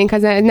nélkül mennénk,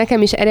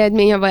 nekem is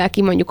eredmény, ha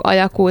valaki mondjuk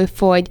alakul,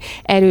 fogy,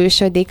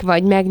 erősödik,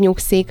 vagy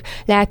megnyugszik.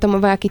 Látom, ha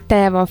valaki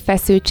tele van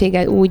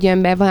feszültséggel, úgy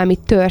jön be, valami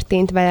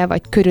történt vele,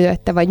 vagy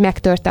körülötte, vagy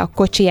megtörte a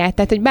kocsiját,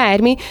 tehát hogy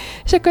bármi,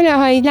 és akkor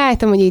ha így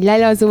látom, hogy így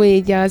lelazul,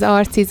 így az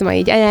arcizma,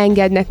 így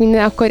elengednek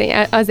minden, akkor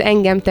az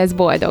engem tesz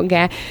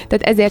boldoggá.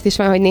 Tehát ezért is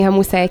van, hogy néha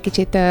muszáj egy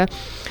kicsit,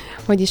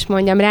 hogy is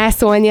mondjam,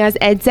 rászólni az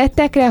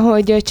edzettekre,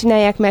 hogy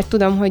csinálják, mert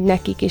tudom, hogy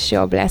nekik is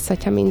jobb lesz,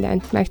 hogyha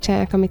mindent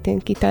megcsinálják, amit én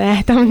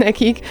kitaláltam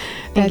nekik.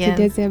 Tehát,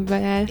 hogy ez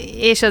ebből áll.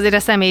 És azért a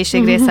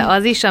személyiség része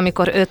az is,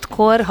 amikor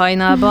 5-kor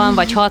hajnalban,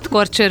 vagy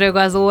 6-kor csörög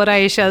az óra,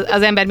 és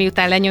az ember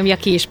miután lenyomja,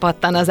 ki is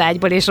pattan az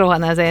ágyból, és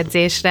rohan az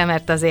edzésre,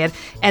 mert azért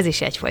ez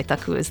is egyfajta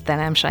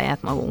küzdelem saját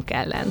magunk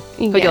ellen.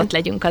 Igen. Hogy ott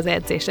legyünk az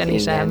edzésen, igen.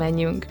 És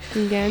elmenjünk.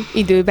 Igen.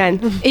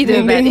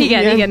 Időben,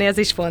 igen, ez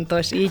is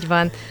fontos, így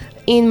van.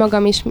 Én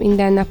magam is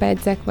minden nap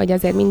edzek, vagy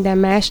azért minden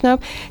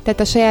másnap, tehát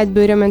a saját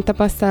bőrömön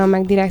tapasztalom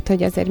meg direkt,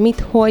 hogy azért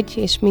mit, hogy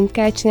és mind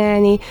kell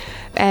csinálni.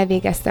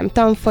 Elvégeztem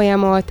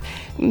tanfolyamot,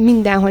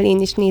 mindenhol én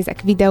is nézek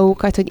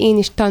videókat, hogy én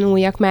is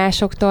tanuljak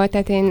másoktól,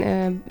 tehát én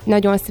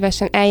nagyon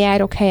szívesen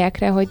eljárok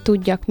helyekre, hogy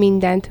tudjak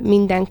mindent,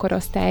 minden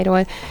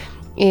korosztályról.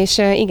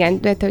 És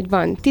igen, de hogy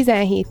van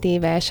 17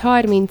 éves,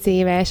 30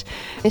 éves,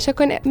 és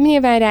akkor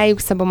nyilván rájuk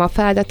szabom a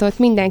feladatot,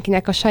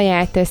 mindenkinek a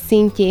saját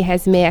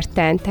szintjéhez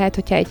mérten. Tehát,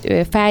 hogyha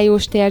egy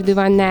fájós térdű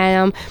van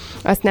nálam,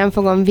 azt nem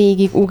fogom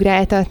végig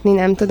ugráltatni,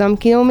 nem tudom,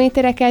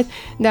 kilométereket,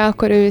 de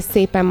akkor ő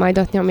szépen majd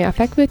ott nyomja a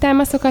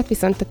fekvőtámaszokat,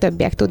 viszont a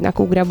többiek tudnak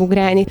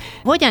ugrabugrálni.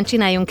 Hogyan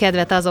csináljunk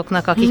kedvet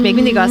azoknak, akik még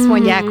mindig azt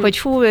mondják, hogy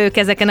fú, ők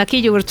ezeken a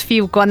kigyúrt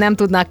fiúkon nem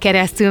tudnak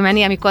keresztül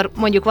menni, amikor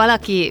mondjuk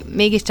valaki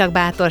mégiscsak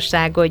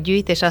bátorságot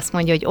gyűjt, és azt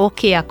mondja, hogy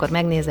oké, akkor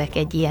megnézek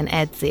egy ilyen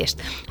edzést.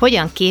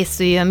 Hogyan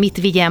készüljön, mit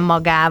vigyen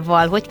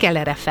magával, hogy kell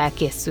erre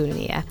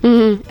felkészülnie?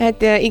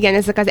 Hát igen,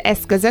 ezek az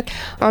eszközök,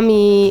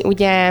 ami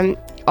ugye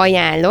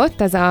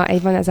ajánlott,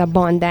 van az a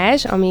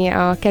bandázs, ami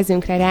a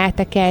kezünkre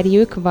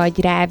rátekerjük,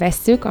 vagy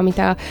rávesszük, amit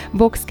a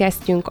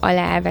boxkesztyünk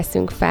alá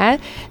veszünk fel,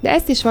 de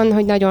ezt is van,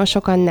 hogy nagyon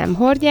sokan nem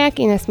hordják,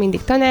 én ezt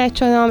mindig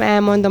tanácsolom,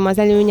 elmondom az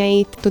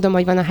előnyeit, tudom,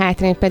 hogy van a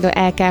hátrány, például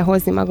el kell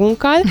hozni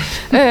magunkkal.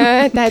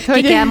 Tehát,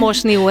 hogy ki kell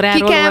mosni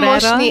óráról órára. Ki kell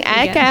mosni,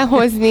 el kell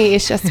hozni,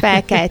 és azt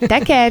fel kell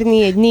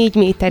tekerni, egy 4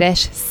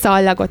 méteres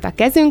szallagot a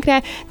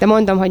kezünkre, de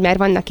mondom, hogy már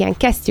vannak ilyen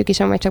kesztyűk is,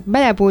 amely csak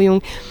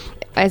belebújunk.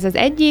 Ez az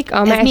egyik.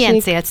 Ez másik... milyen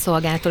célt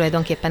szolgál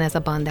tulajdonképpen ez a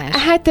bandázs?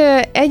 Hát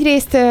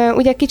egyrészt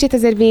ugye kicsit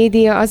azért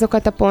védi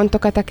azokat a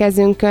pontokat a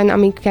kezünkön,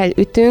 amikkel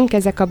ütünk,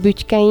 ezek a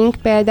bütykeink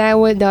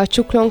például, de a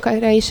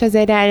csuklónkra is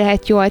azért el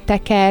lehet jól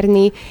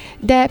tekerni,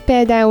 de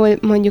például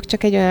mondjuk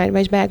csak egy olyanra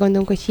is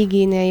belegondolunk, hogy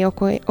higiéniai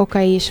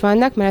okai is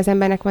vannak, mert az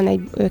embernek van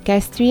egy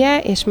kesztyűje,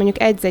 és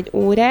mondjuk edz egy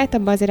órát,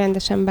 abba azért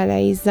rendesen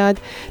beleizzad.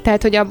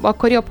 Tehát, hogy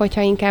akkor jobb,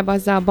 hogyha inkább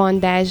azzal a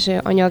bandázs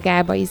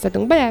anyagába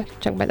izzadunk bele,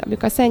 csak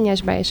bedobjuk a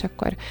szennyesbe, és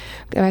akkor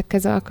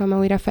következő alkalommal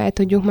újra fel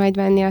tudjuk majd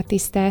venni a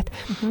tisztát.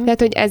 Tehát,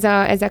 hogy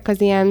ezek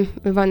az ilyen,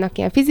 vannak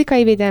ilyen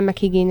fizikai védelmek,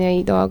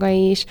 higiéniai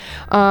dolgai is.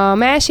 A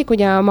másik,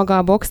 ugye maga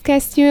a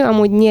boxkesztyű,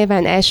 amúgy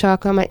nyilván első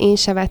alkalommal én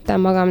se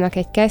vettem magamnak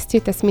egy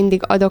kesztyűt, ezt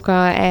mindig adok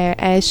az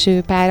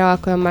első pár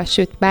alkalommal,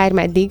 sőt,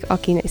 bármeddig,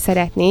 aki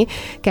szeretné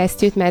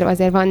kesztyűt, mert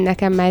azért van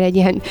nekem már egy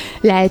ilyen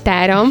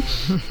leltáram.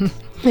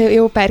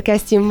 jó pár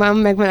kesztyűm van,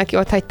 meg van, aki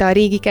ott hagyta a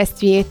régi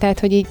kesztyűjét, tehát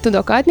hogy így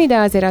tudok adni, de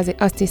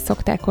azért azt is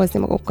szokták hozni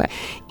magukkal.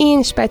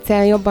 Én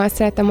speciál jobban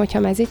szeretem, hogyha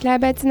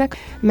mezitláb edznek,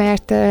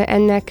 mert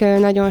ennek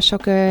nagyon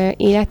sok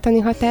élettani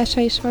hatása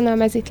is van a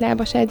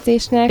mezitlábas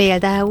edzésnek.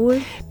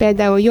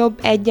 Például jobb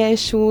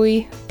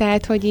egyensúly,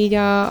 tehát hogy így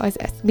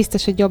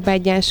biztos, hogy jobb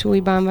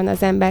egyensúlyban van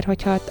az ember,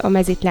 hogyha a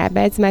mezitláb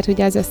edz, mert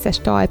ugye az összes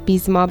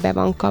talpizma be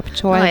van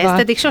kapcsolva. Ezt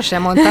eddig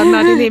sosem mondtad,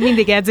 Nadine, én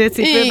mindig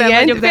edzőcipőben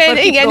vagyok, de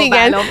akkor igen.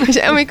 És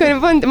amikor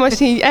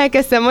most így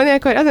elkezdtem mondani,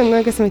 akkor azon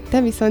gondolkoztam, hogy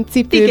te viszont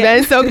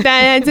cipőben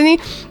szoktál edzeni,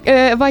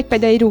 vagy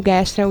például egy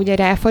rugásra ugye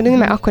ráfordulni,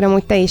 mert akkor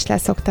amúgy te is le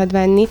szoktad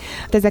venni.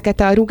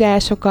 Ezeket a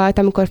rugásokat,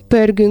 amikor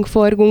pörgünk,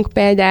 forgunk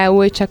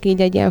például, csak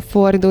így egy ilyen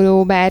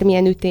forduló,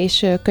 bármilyen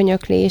ütés,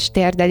 könyöklés,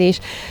 térdelés,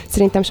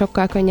 szerintem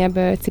sokkal könnyebb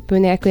cipő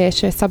nélkül,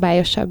 és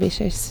szabályosabb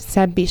és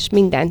szebb is,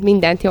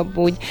 mindent jobb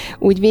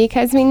úgy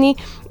véghez vinni,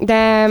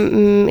 de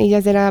így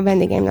azért a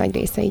vendégeim nagy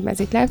része így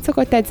mezitláb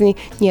szokott edzeni,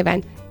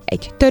 nyilván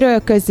egy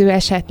törölköző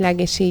esetleg,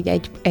 és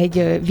így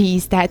egy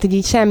víz, tehát hogy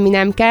így semmi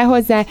nem kell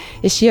hozzá,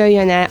 és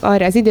jöjjön el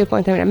arra az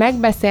időpontra, amire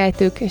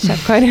megbeszéltük, és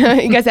akkor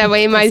igazából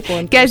én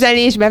majd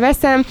kezelésbe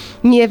veszem.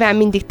 Nyilván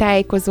mindig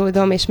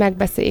tájékozódom, és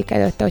megbeszéljük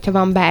előtte, hogyha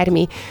van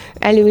bármi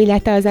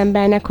előélete az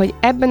embernek, hogy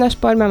ebben a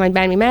sportban, vagy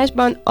bármi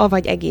másban,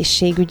 avagy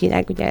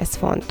egészségügyileg, ugye ez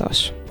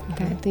fontos.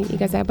 Tehát így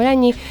igazából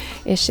ennyi,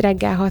 és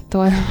reggel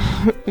 6-tól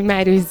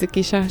már űzzük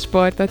is a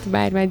sportot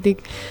bármeddig.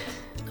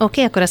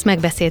 Oké, akkor azt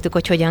megbeszéltük,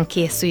 hogy hogyan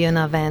készüljön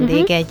a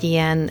vendég egy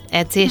ilyen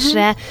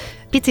edzésre.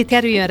 Picit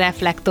kerüljön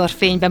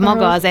reflektorfénybe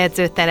maga az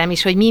edzőterem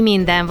is, hogy mi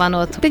minden van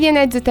ott. Egy ilyen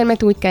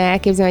edzőtermet úgy kell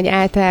elképzelni, hogy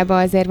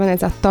általában azért van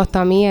ez a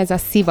tatami, ez a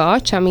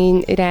szivacs,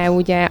 amire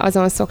ugye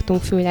azon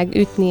szoktunk főleg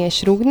ütni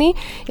és rugni,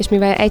 és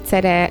mivel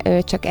egyszerre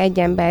csak egy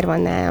ember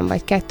van nálam,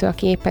 vagy kettő,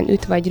 aki éppen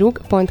üt vagy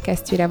rug,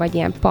 pontkesztyűre vagy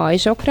ilyen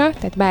pajzsokra,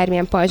 tehát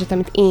bármilyen pajzsot,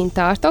 amit én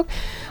tartok,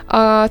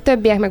 a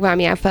többiek meg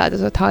valamilyen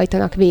feladatot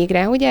hajtanak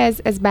végre. Ugye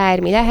ez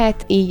bármi lehet,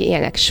 így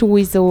ilyenek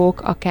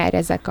súlyzók, akár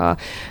ezek a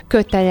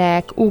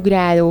kötelek,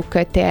 ugráló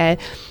kötél,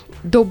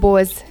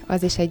 doboz,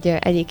 az is egy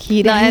elég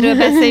híres. Na, erről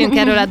beszéljünk,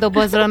 erről a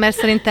dobozról, mert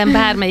szerintem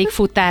bármelyik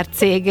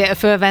futárcég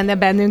fölvenne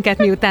bennünket,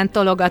 miután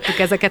tologattuk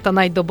ezeket a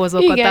nagy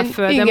dobozokat a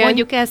földön.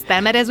 Mondjuk ezt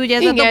el, mert ez ugye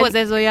ez a doboz,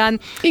 ez olyan,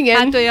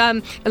 hát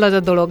olyan laza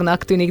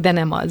dolognak tűnik, de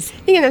nem az.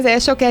 Igen,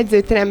 azért sok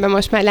edzőteremben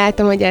most már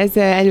látom, hogy ez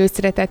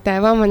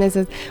előszeretettel van ez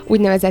az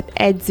úgynevezett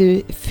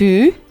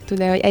edzőfű,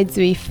 tudod, hogy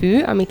edzői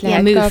fű, amit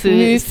lehet kapni.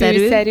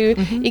 Műfűszerű.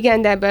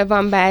 Igen, de ebből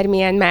van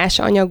bármilyen más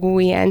anyagú,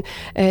 ilyen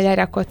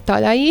lerakott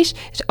talaj is,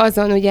 és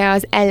azon ugye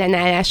az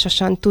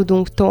ellenállásosan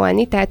tudunk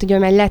tolni, tehát ugye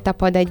mert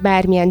letapad egy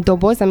bármilyen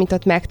doboz, amit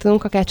ott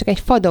megtudunk, akár csak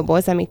egy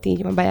fadoboz, amit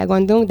így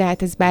belegondolunk, de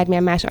hát ez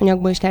bármilyen más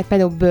anyagból is lehet,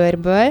 például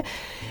bőrből,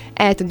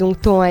 el tudunk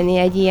tolni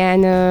egy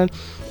ilyen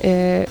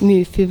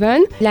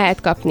műfűvön.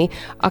 Lehet kapni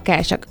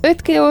akár csak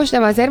 5 kilós, de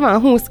azért van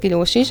 20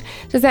 kilós is,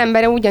 és az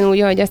ember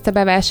ugyanúgy, hogy ezt a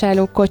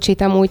bevásárló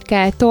kocsit amúgy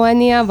kell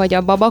tolnia, vagy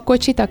a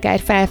babakocsit, akár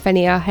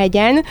felfelé a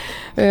hegyen.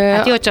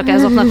 Hát jó, csak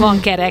azoknak van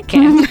kereke.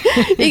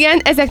 Igen,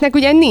 ezeknek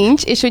ugye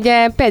nincs, és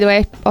ugye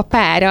például a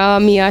pára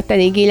miatt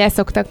eléggé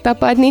leszoktak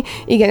tapadni.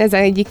 Igen, ez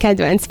egyik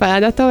kedvenc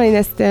feladatom, én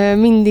ezt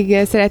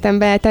mindig szeretem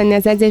beletenni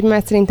az edzésbe,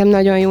 mert szerintem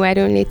nagyon jó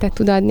erőnlétet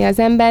tud adni az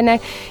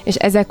embernek, és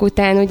ezek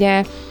után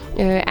ugye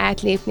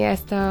átlépni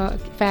ezt a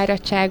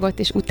fáradtságot,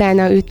 és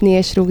utána ütni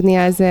és rugni,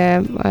 az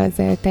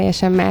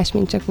teljesen más,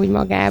 mint csak úgy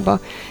magába.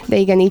 De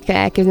igen, így kell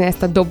elképzelni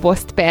ezt a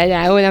dobozt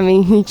például,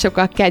 ami nincs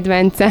sokkal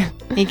kedvence.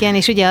 Igen,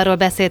 és ugye arról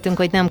beszéltünk,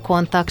 hogy nem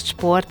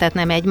kontaktsport, tehát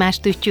nem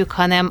egymást ütjük,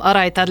 hanem a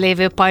rajtad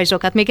lévő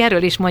pajzsokat. Még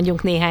erről is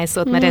mondjunk néhány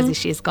szót, mert ez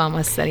is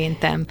izgalmas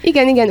szerintem.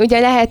 Igen, ugye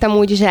lehet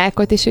amúgy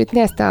zsákot is ütni,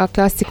 ezt a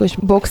klasszikus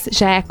box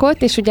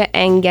zsákot, és ugye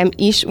engem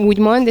is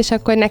úgymond, és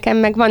akkor nekem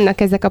meg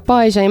vannak ezek a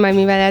pajzsaim,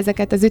 mivel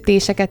ezeket az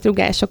ütéseket,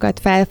 rugásokat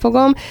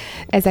felfogom.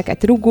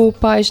 Ezeket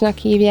rugópajzsnak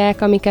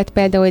hívják, amiket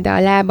például ide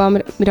a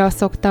lábamra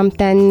szoktam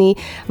tenni.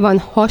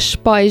 Van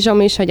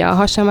haspajzsom is, hogy a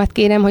hasamat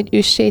kérem, hogy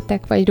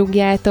üssétek, vagy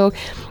rugjátok.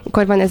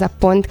 Akkor van ez a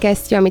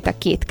pontkesztyű, amit a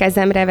 2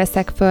 kezemre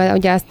veszek föl,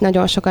 ugye azt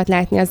nagyon sokat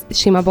látni, az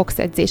sima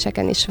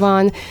boxedzéseken is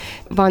van.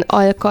 Van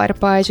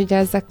alkarpajzs, ugye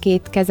az a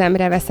 2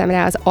 kezemre veszem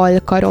rá az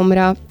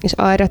alkaromra, és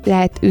arra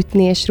lehet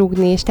ütni és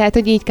rugni, és tehát,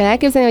 hogy így kell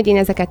elképzelni, hogy én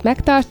ezeket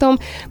megtartom,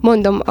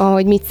 mondom,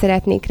 ahogy mit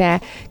szeretnék rá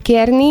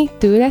kérni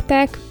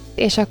tőletek,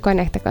 és akkor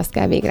nektek azt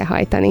kell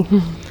végrehajtani.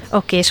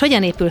 Oké, és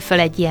hogyan épül föl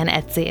egy ilyen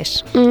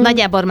edzés?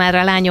 Nagyjából már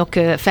a lányok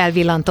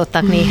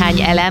felvillantottak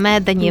néhány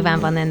elemet, de nyilván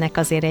van ennek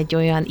azért egy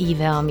olyan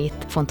íve, amit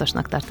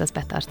fontosnak tartasz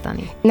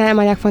betartani. Nálam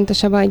a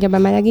legfontosabb a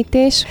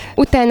bemelegítés.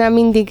 Utána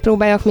mindig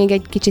próbálok még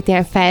egy kicsit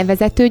ilyen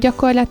felvezető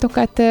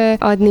gyakorlatokat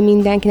adni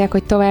mindenkinek,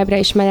 hogy továbbra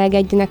is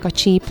melegedjenek a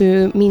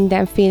csípő,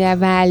 mindenféle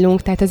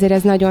vállunk, tehát azért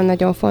ez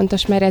nagyon-nagyon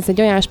fontos, mert ez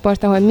egy olyan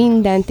sport, ahol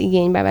mindent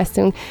igénybe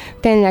veszünk.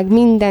 Tényleg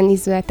minden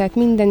ízületet,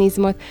 minden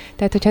izmot,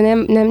 tehát hogyha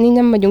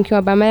nem vagyunk jól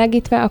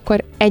bemelegítve,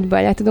 akkor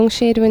egyből le tudunk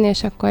sérülni,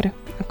 és akkor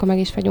akkor meg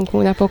is vagyunk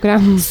hónapokra.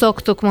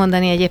 Szoktuk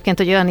mondani egyébként,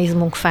 hogy olyan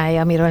izmunk fáj,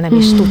 amiről nem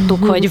is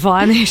tudtuk, hogy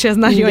van, és ez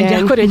nagyon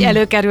gyakori, hogy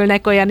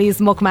előkerülnek olyan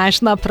izmok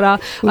másnapra,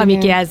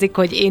 amik jelzik,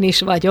 hogy én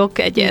is vagyok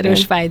egy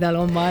erős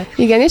fájdalommal.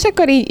 Igen, és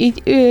akkor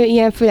így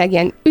ilyen, főleg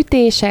ilyen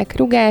ütések,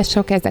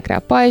 rugások, ezekre a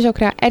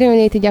pajzsokra,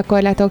 erőnléti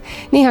gyakorlatok,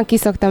 néha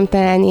kiszoktam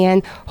találni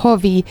ilyen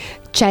havi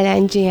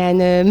challenge,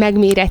 ilyen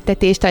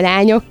megmérettetést a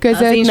lányok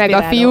között, meg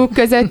a fiúk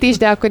között is,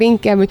 de akkor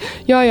inkább, hogy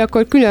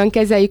akkor külön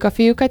kezeljük a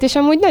fiúkat, és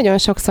amúgy nagyon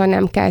sokszor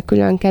nem kell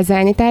külön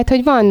kezelni. Tehát,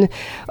 hogy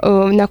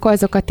vannak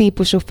azok a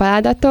típusú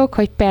feladatok,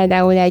 hogy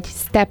például egy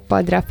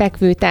steppadra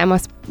fekvő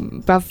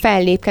támaszra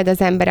fellépked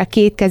az ember a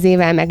két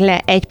kezével, meg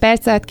le 1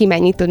 perc alatt, ki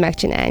mennyit tud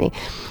megcsinálni.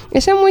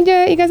 És amúgy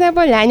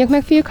igazából lányok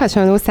meg fiúk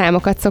hasonló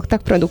számokat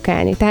szoktak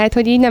produkálni. Tehát,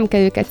 hogy így nem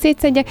kell őket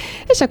szétszedjek,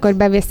 és akkor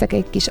beviszek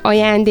egy kis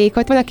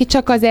ajándékot. Van, aki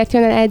csak azért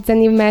jön el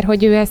edzeni, mert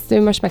hogy ő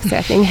most meg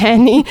szeretné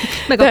nyerni.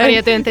 Meg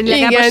akarja dönteni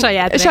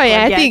legalább a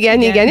saját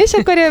igen. És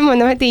akkor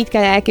mondom, hát így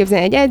kell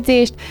elképzelni egy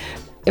edzést.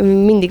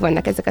 Mindig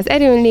vannak ezek az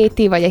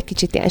erőnléti, vagy egy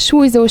kicsit ilyen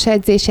súlyzós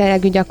edzés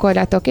jellegű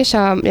gyakorlatok, és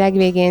a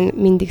legvégén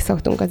mindig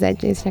szoktunk az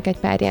edzésnek egy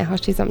pár ilyen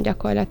hasizom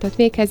gyakorlatot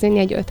végezni,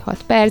 egy 5-6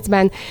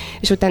 percben,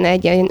 és utána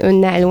egy ilyen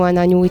önállóan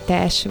a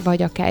nyújtás,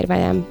 vagy akár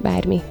velem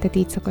bármi. Tehát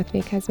így szokott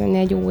véghez menni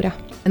egy óra.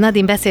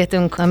 Nadine,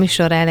 beszéltünk a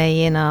műsor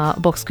elején a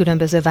box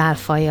különböző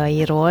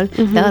válfajairól,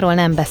 de arról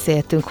nem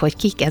beszéltünk, hogy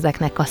kik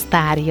ezeknek a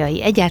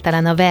sztárjai.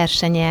 Egyáltalán a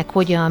versenyek,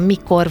 hogyan,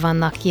 mikor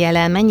vannak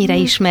jelen, mennyire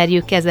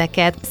ismerjük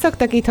ezeket.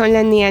 Szoktak itthon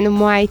lenni ilyen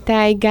muay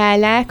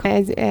gálák,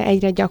 ez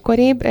egyre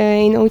gyakoribb.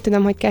 Én úgy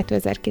tudom, hogy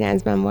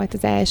 2009-ben volt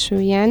az első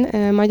ilyen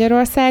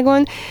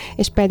Magyarországon,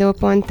 és például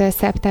pont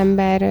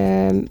szeptember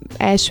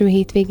első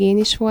hétvégén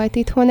is volt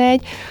itthon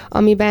egy,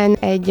 amiben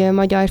egy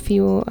magyar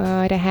fiú,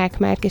 Rehák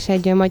Márk, és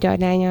egy magyar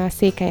lánya,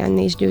 Székely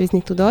Anna is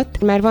győzni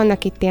tudott. Már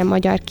vannak itt ilyen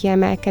magyar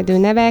kiemelkedő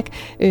nevek,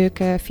 ők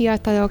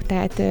fiatalok,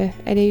 tehát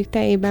erejük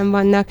teljében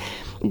vannak,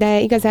 de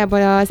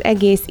igazából az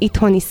egész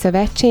itthoni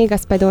szövetség,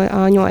 az például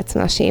a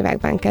 80-as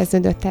években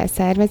kezdődött el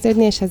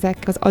szerveződni, és ezek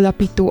az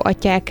alapító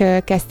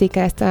atyák kezdték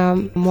ezt a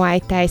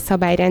muay thai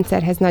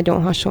szabályrendszerhez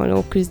nagyon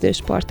hasonló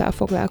küzdősporttal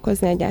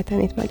foglalkozni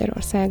egyáltalán itt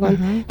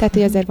Magyarországon. Tehát,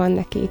 hogy azért van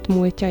neki itt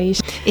múltja is.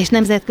 És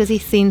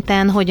nemzetközi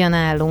szinten hogyan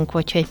állunk,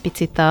 hogyha egy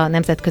picit a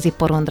nemzetközi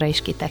porondra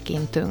is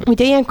kitekintünk?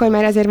 Ugye ilyenkor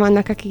már azért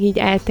vannak, akik így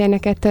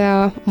eltérnek ettől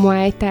a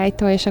muay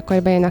thai-tól, és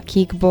akkor bejön a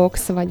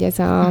kickbox, vagy ez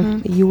a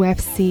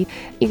UFC.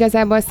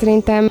 Igazából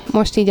szerintem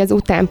most így az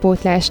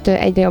utánpótlást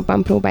egyre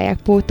jobban próbálják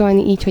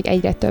pótolni, így, hogy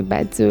egyre több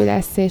edző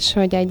lesz, és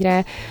hogy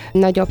egyre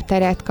nagyobb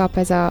teret kap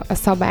ez a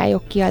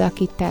szabályok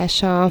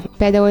kialakítása.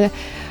 Például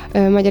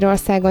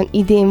Magyarországon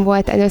idén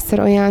volt először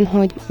olyan,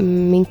 hogy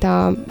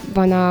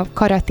van a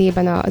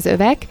karatében az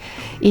övek,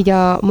 így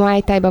a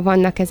muay thaiban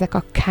vannak ezek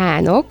a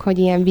kánok, hogy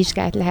ilyen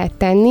vizsgát lehet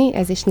tenni,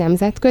 ez is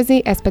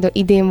nemzetközi, ez például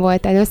idén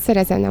volt először,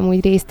 ezen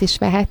amúgy részt is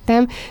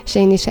vehettem, és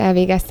én is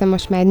elvégeztem,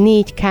 most már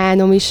 4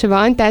 kánom is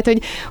van, tehát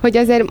hogy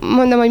azért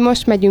mondom, hogy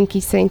most megyünk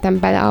így szerintem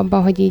bele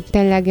abba, hogy így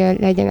tényleg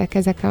legyenek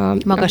ezek a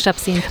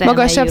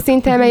magasabb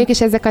szintre emeljük,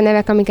 és ezek a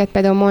nevek, amiket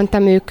például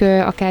mondtam, ők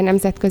akár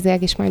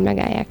nemzetközileg is majd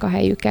megállják a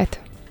helyüket.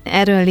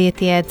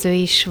 Erőnléti edző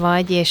is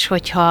vagy, és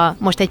hogyha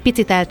most egy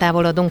picit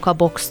eltávolodunk a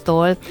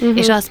boxtól,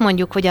 és azt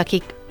mondjuk, hogy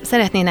akik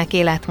szeretnének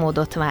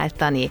életmódot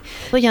váltani,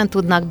 hogyan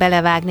tudnak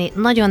belevágni,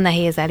 nagyon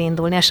nehéz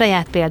elindulni, a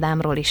saját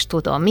példámról is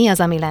tudom. Mi az,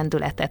 ami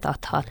lendületet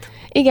adhat?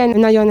 Igen,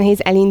 nagyon nehéz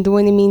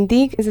elindulni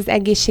mindig. Ez az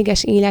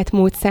egészséges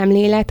életmód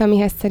szemlélet,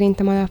 amihez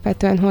szerintem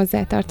alapvetően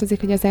hozzátartozik,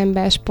 hogy az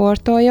ember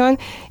sportoljon,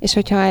 és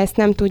hogyha ezt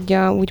nem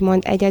tudja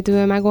úgymond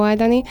egyedül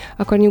megoldani,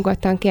 akkor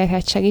nyugodtan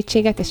kérhet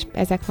segítséget, és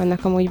ezek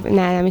vannak amúgy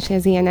nálam is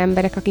az ilyen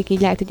emberek, akik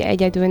így lehet, hogy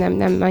egyedül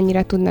nem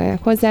annyira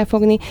tudnak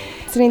hozzáfogni.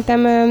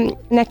 Szerintem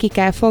neki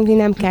kell fogni,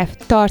 nem kell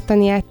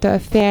tartani ettől,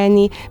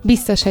 félni.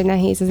 Biztos, hogy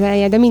nehéz az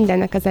eleje, de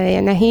mindennek az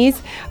eleje nehéz.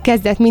 A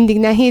kezdet mindig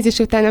nehéz, és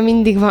utána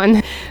mindig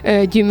van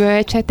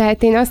gyümölcse.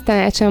 Tehát én azt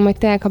tanácsolom, hogy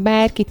tényleg, ha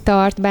bárki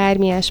tart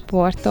bármilyen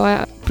sporttól,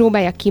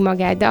 próbálja ki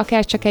magát, de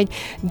akár csak egy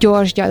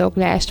gyors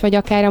gyaloglást, vagy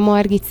akár a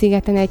Margit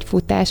szigeten egy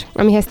futás,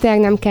 amihez tényleg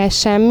nem kell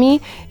semmi,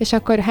 és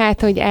akkor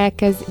hogy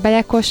elkezd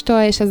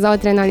belekóstol, és az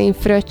adrenalin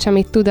fröccs,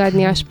 amit tud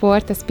adni a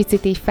sport, az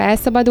picit így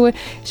felszabadul,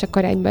 és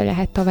akkor egyből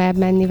lehet tovább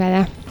menni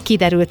vele.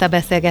 Kiderült a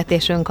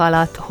beszélgetésünk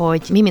alatt,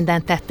 hogy mi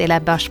mindent tettél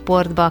ebbe a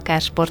sportba,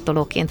 akár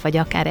sportolóként, vagy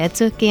akár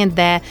edzőként,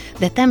 de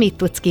te mit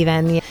tudsz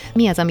kivenni?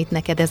 Mi az, amit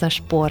neked ez a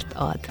sport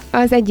ad?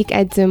 Az egyik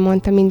edzőm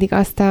mondta mindig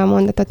azt a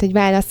mondatot, hogy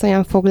válasz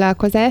olyan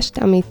foglalkozást,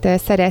 amit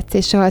szeretsz,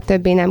 és soha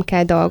többé nem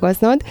kell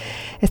dolgoznod.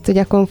 Ezt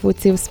ugye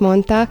Konfuciusz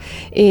mondta,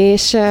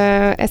 és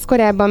ez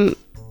korábban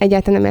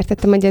egyáltalán nem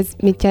értettem, hogy ez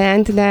mit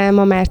jelent, de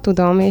ma már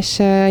tudom, és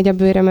a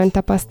bőrömön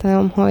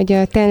tapasztalom, hogy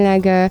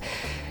tényleg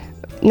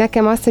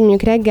nekem azt, hogy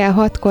mondjuk reggel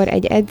 6-kor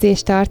egy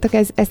edzést tartok,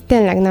 ez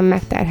tényleg nem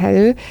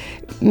megterhelő,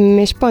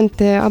 és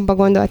pont abba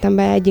gondoltam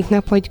be egyik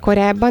nap, hogy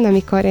korábban,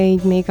 amikor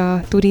így még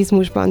a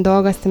turizmusban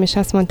dolgoztam, és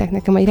azt mondták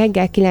nekem, hogy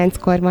reggel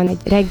 9-kor van egy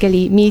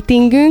reggeli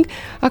meetingünk,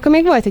 akkor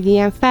még volt egy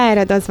ilyen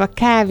fáradozva,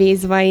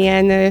 kávézva,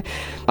 ilyen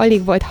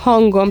alig volt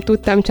hangom,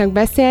 tudtam csak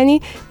beszélni,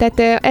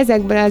 tehát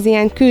ezekből az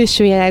ilyen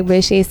külső jelekből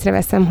is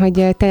észreveszem,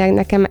 hogy tényleg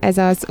nekem ez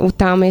az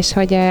utam, és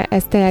hogy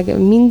ez tényleg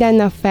minden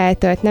nap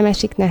feltölt, nem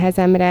esik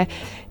nehezemre,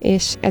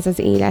 és ez az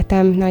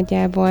életem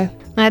nagyjából.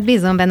 Hát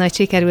bízom benne, hogy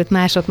sikerült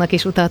másoknak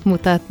is utat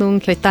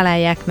mutatnunk, hogy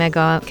találják meg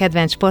a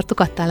kedvenc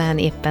sportukat, talán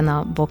éppen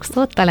a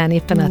boxot, talán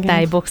éppen a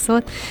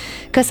tájboxot.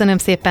 Köszönöm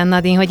szépen,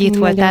 Nadine, hogy itt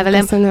voltál velem.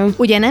 Köszönöm.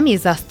 Ugye nem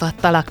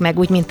izzasztattalak meg,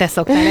 úgy, mint te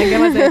szoktál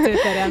engem az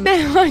edzőteremben.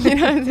 Nem,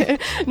 annyira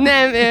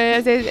nem,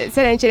 azért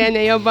szerencsére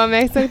ennél jobban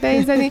meg szoktál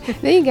izzadni.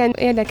 De igen,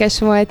 érdekes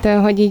volt,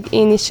 hogy így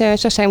én is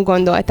sosem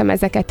gondoltam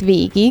ezeket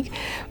végig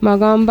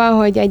magamba,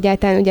 hogy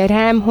egyáltalán ugye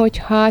rám hogy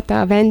hat,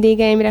 a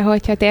vendégeimre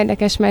hogy hat,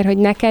 érdekes, mert hogy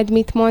neked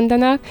mit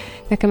mondanak.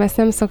 Nekem ezt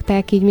nem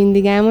szokták így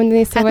mindig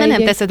elmondani. Szóval hát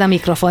nem teszed a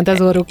mikrofont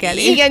az óruk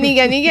elé.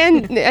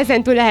 Igen.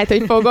 Ezentúl lehet,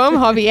 hogy fogom,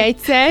 havi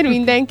egyszer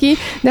mindenki,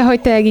 de hogy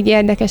tényleg így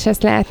érdekes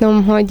ezt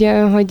látnom,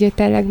 hogy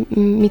tényleg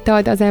mit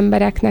ad az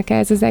embereknek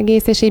ez az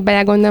egész, és így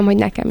belegondolom, hogy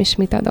nekem is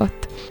mit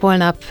adott.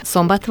 Holnap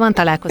szombat van,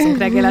 találkozunk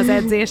reggel az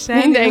edzésen.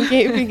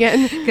 Mindenképp, igen.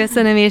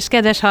 Köszönöm, és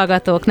kedves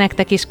hallgatók,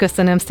 nektek is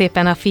köszönöm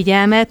szépen a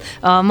figyelmet.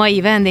 A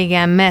mai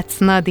vendégem Metz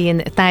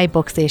Nadine,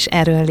 thai-box és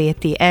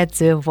erőnléti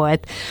edző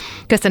volt.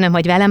 Köszönöm,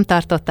 hogy velem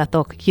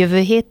tartottatok. Jövő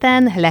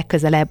héten,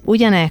 legközelebb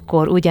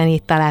ugyanekkor,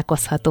 ugyanígy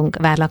találkozhatunk.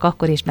 Várlak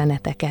akkor is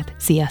benneteket.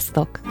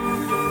 Sziasztok!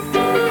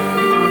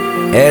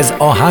 Ez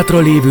a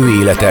hátralévő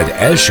életed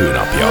első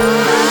napja.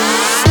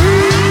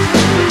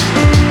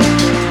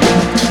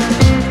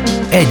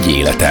 Egy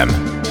életem.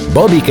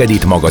 Babik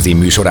Edit magazin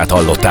műsorát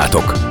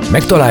hallottátok.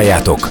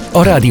 Megtaláljátok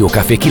a Rádió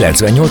Café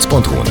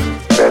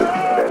 98.hu-n.